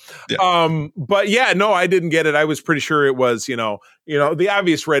sexy. Yeah. But yeah, no, I didn't get it. I was pretty sure it was, the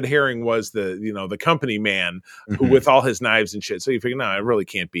obvious red herring was the company man with all his knives and shit. So you figure, no, it really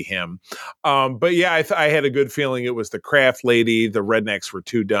can't be him. But yeah, I had a good feeling it was the craft lady. The rednecks were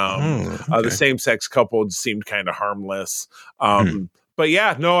too dumb. The same-sex couple seemed kind of harmless. But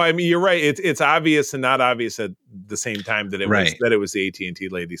yeah, no, I mean, you're right. It's obvious and not obvious at the same time that it was the AT&T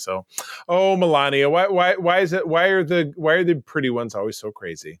lady. So, Melania, why is it? Why are the pretty ones always so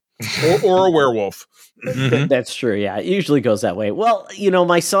crazy? Or a werewolf? That's true. Yeah, it usually goes that way. Well,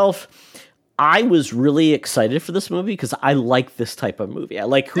 myself, I was really excited for this movie because I like this type of movie. I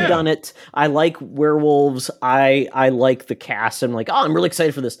like whodunit. I like werewolves. I like the cast. I'm like, I'm really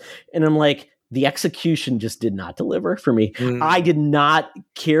excited for this, and I'm like, the execution just did not deliver for me. I did not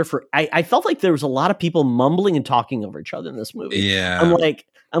care for. I felt like there was a lot of people mumbling and talking over each other in this movie. Yeah, I'm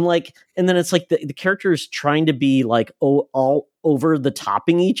like, and then it's like the characters trying to be like all over the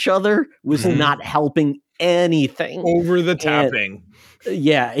topping each other was not helping anything. Over the topping.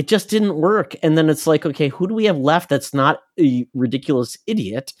 Yeah, it just didn't work. And then it's like, okay, who do we have left that's not a ridiculous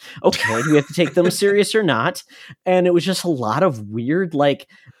idiot? Okay, do we have to take them serious or not? And it was just a lot of weird, like,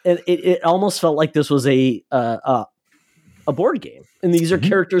 it almost felt like this was a board game. And these are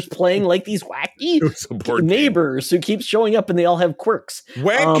characters playing like these wacky neighbors who keep showing up and they all have quirks.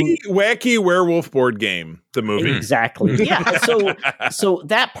 Wacky werewolf board game, the movie. Exactly. Yeah. So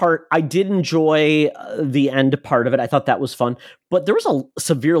that part, I did enjoy the end part of it. I thought that was fun. But there was a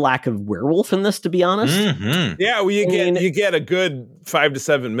severe lack of werewolf in this, to be honest. Yeah, well, you get a good 5 to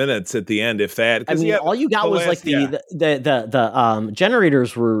 7 minutes at the end, if that. I mean, all you got was like the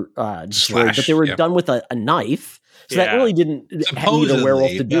generators were destroyed, but they were done with a knife. So that really didn't need a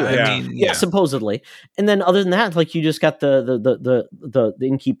werewolf to do it. Yeah, supposedly. And then other than that, like you just got the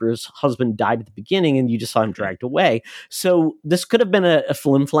innkeeper's husband died at the beginning and you just saw him dragged away. So this could have been a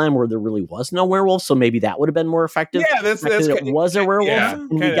flim flam where there really was no werewolf. So maybe that would have been more effective. Yeah, that's it was a werewolf and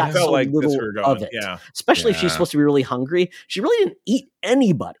we got so little of it. Yeah. Especially if she's supposed to be really hungry. She really didn't eat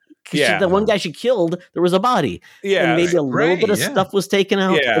anybody. The one guy she killed, there was a body. Yeah. And maybe a little bit of stuff was taken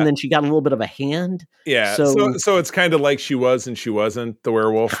out. Yeah. And then she got a little bit of a hand. Yeah. So it's kind of like she was and she wasn't the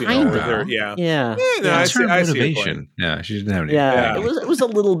werewolf. Yeah. That's her motivation. Yeah. She didn't have any. Yeah. It was a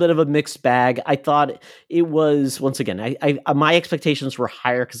little bit of a mixed bag. I thought it was, once again, I my expectations were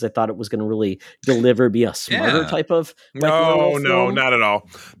higher because I thought it was going to really deliver, be a smarter type of. No, not at all.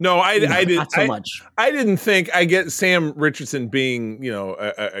 No, I didn't. Not so much. I didn't think. I get Sam Richardson being,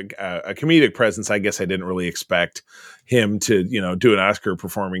 a comedic presence. I guess I didn't really expect him to, do an Oscar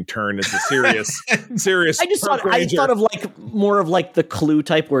performing turn as a serious. I thought of like more of like the Clue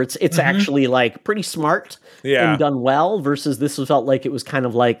type where it's actually like pretty smart and done well versus this felt like it was kind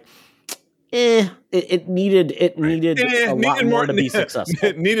of like, it needed a lot more to be successful.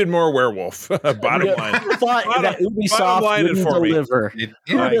 It needed more werewolf. Bottom line. I thought that Ubisoft wouldn't deliver.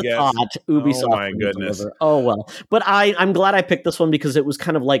 Ubisoft my goodness. Deliver. Oh well. But I'm glad I picked this one because it was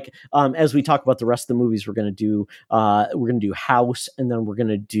kind of like as we talk about the rest of the movies we're gonna do House and then we're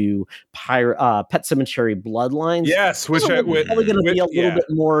gonna do Pet Sematary Bloodlines. Yes, which probably gonna be a little bit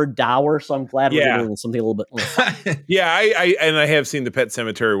more dour, so I'm glad we're doing something a little bit more fun. Yeah, I have seen the Pet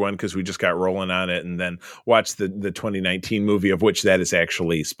Sematary one because we just got rolling on it and then watched the 2019 movie of which that is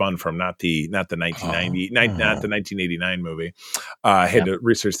actually spun from, not the 1989 movie. I had to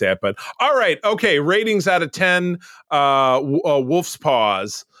research that, but all right, okay. Ratings out of 10. Wolf's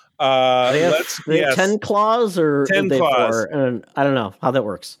Paws. They have 10 claws or 10 they claws. 4? And I don't know how that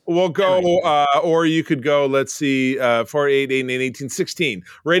works. We'll go, or you could go, let's see, 4, 8, 8, 18, 16.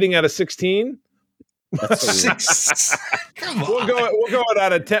 Rating out of 16? That's so weird. Come on. We'll go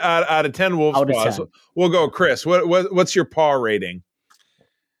out of 10, out of 10 wolf's Out of paws. 10. We'll go, Chris. What's your paw rating?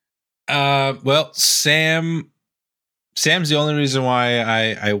 Well, Sam's the only reason why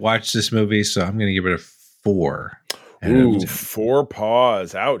I watched this movie, so I'm going to give it a 4. Ooh, 4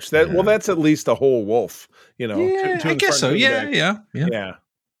 paws. Ouch. Well, that's at least a whole wolf. You know, Yeah, two I in guess front, so. two in the Yeah. back.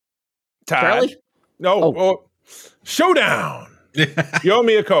 Todd. Charlie? No. Showdown. You owe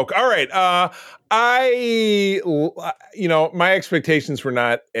me a Coke. All right. My expectations were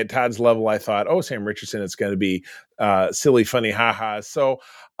not at Todd's level. I thought, Sam Richardson, it's going to be silly, funny, ha-ha. So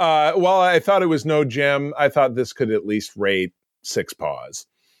while I thought it was no gem, I thought this could at least rate 6 paws.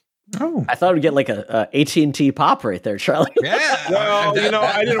 Oh, I thought we'd get like a AT&T pop right there, Charlie. yeah. Well,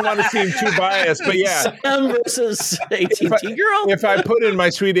 I didn't want to seem too biased, but yeah. Sam versus AT&T girl. If I put in my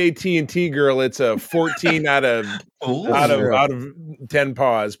sweet AT&T girl, it's a 14 out of 10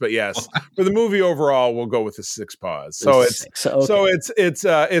 paws. But yes, for the movie overall, we'll go with the 6 paws. So it's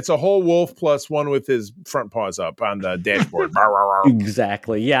a whole wolf plus one with his front paws up on the dashboard.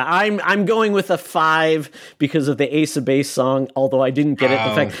 Exactly. Yeah, I'm going with a 5 because of the Ace of Base song. Although I didn't get it.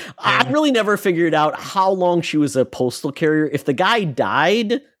 In fact, I really never figured out how long she was a postal carrier. If the guy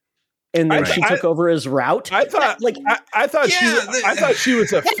died and then she took over his route, I thought she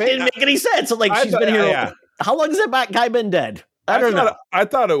was a that didn't make any sense. Like she's been here. Yeah. How long has that guy been dead? I don't know. I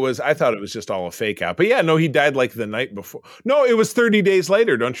thought it was just all a fake out. But yeah, no, he died like the night before. No, it was 30 days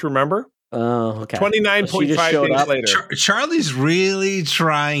later. Don't you remember? Oh, okay. 29.5 days later. Charlie's really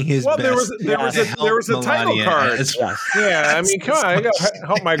trying his best. There was a title card. Yeah, I mean, come on, I got to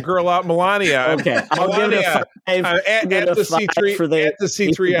help my girl out, Melania. Okay, I'll give it a 5. At the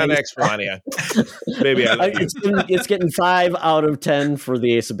C3 on X, Melania. Baby, it's getting 5 out of 10 for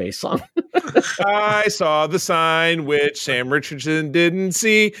the Ace of Base song. I saw the sign which Sam Richardson didn't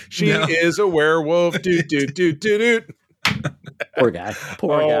see. She is a werewolf. Doot doot doot doot doot. Poor guy.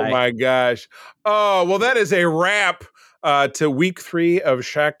 Oh my gosh. Oh, well, that is a wrap to week 3 of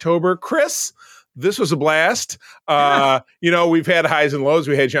Shocktober. Chris, this was a blast. We've had highs and lows.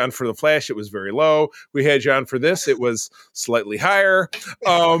 We had you on for The Flash. It was very low. We had you on for this. It was slightly higher.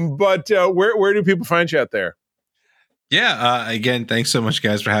 But where do people find you out there? Yeah. Again, thanks so much,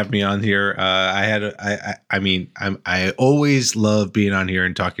 guys, for having me on here. I always love being on here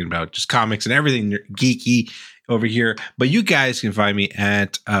and talking about just comics and everything geeky over here. But you guys can find me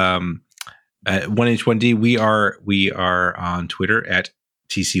at 1inch1D. We are on Twitter at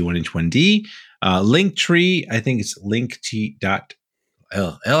TC1inch1D. Linktree, I think it's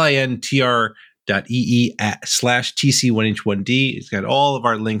linktr.ee/TC1inch1D. It's got all of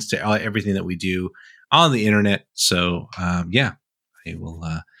our links to everything that we do on the internet. So I will.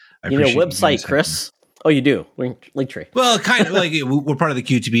 I website, Chris. Oh, you do Linktree. Well, kind of like we're part of the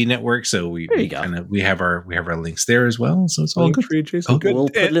QTB network, so we have our links there as well. So it's all good. Jason. Good. We'll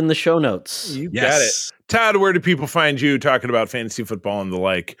put it in the show notes. You got it. Todd, where do people find you talking about fantasy football and the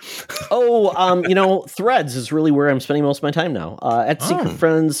like? Threads is really where I'm spending most of my time now. At Secret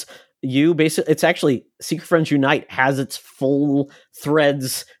Friends, it's actually Secret Friends Unite has its full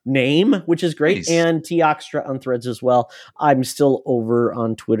Threads name, which is great, and T-Oxtra on Threads as well. I'm still over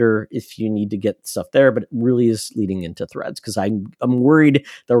on Twitter if you need to get stuff there, but it really is leading into Threads because I'm worried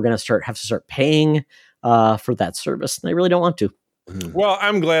that we're going to have to start paying for that service, and I really don't want to. Well,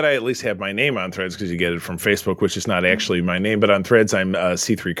 I'm glad I at least have my name on Threads because you get it from Facebook, which is not actually my name, but on Threads, I'm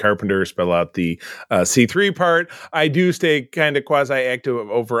C3 Carpenter, spell out the C3 part. I do stay kind of quasi-active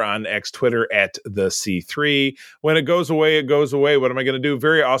over on X Twitter at the C3. When it goes away, it goes away. What am I going to do?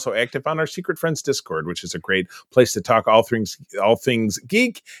 Very also active on our Secret Friends Discord, which is a great place to talk all things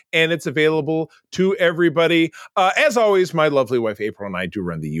geek, and it's available to everybody. As always, my lovely wife April and I do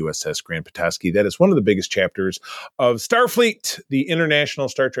run the USS Grand Petoskey. That is one of the biggest chapters of Starfleet, the international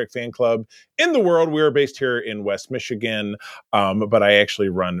Star Trek fan club in the world. We are based here in West Michigan, but I actually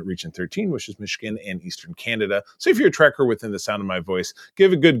run Region 13, which is Michigan and Eastern Canada. So if you're a Trekker within the sound of my voice,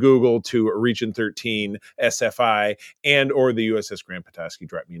 give a good Google to Region 13 SFI and or the USS Grand Petoskey.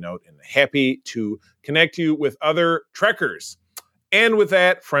 Drop me a note, and happy to connect you with other Trekkers. And with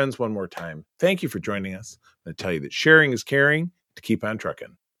that, friends, one more time, thank you for joining us. I'm going to tell you that sharing is caring. To keep on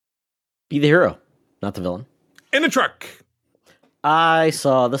trucking. Be the hero, not the villain. In a truck. I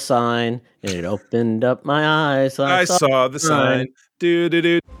saw the sign, and it opened up my eyes. I saw the sign.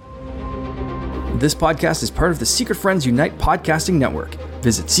 Do-do-do. This podcast is part of the Secret Friends Unite podcasting network.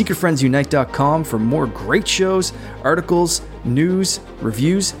 Visit secretfriendsunite.com for more great shows, articles, news,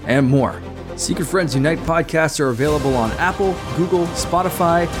 reviews, and more. Secret Friends Unite podcasts are available on Apple, Google,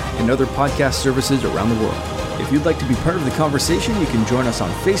 Spotify, and other podcast services around the world. If you'd like to be part of the conversation, you can join us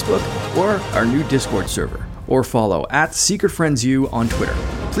on Facebook or our new Discord server, or follow @SecretFriendsU on Twitter.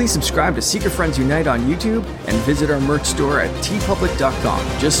 Please subscribe to Secret Friends Unite on YouTube and visit our merch store at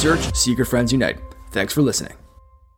tpublic.com. Just search Secret Friends Unite. Thanks for listening.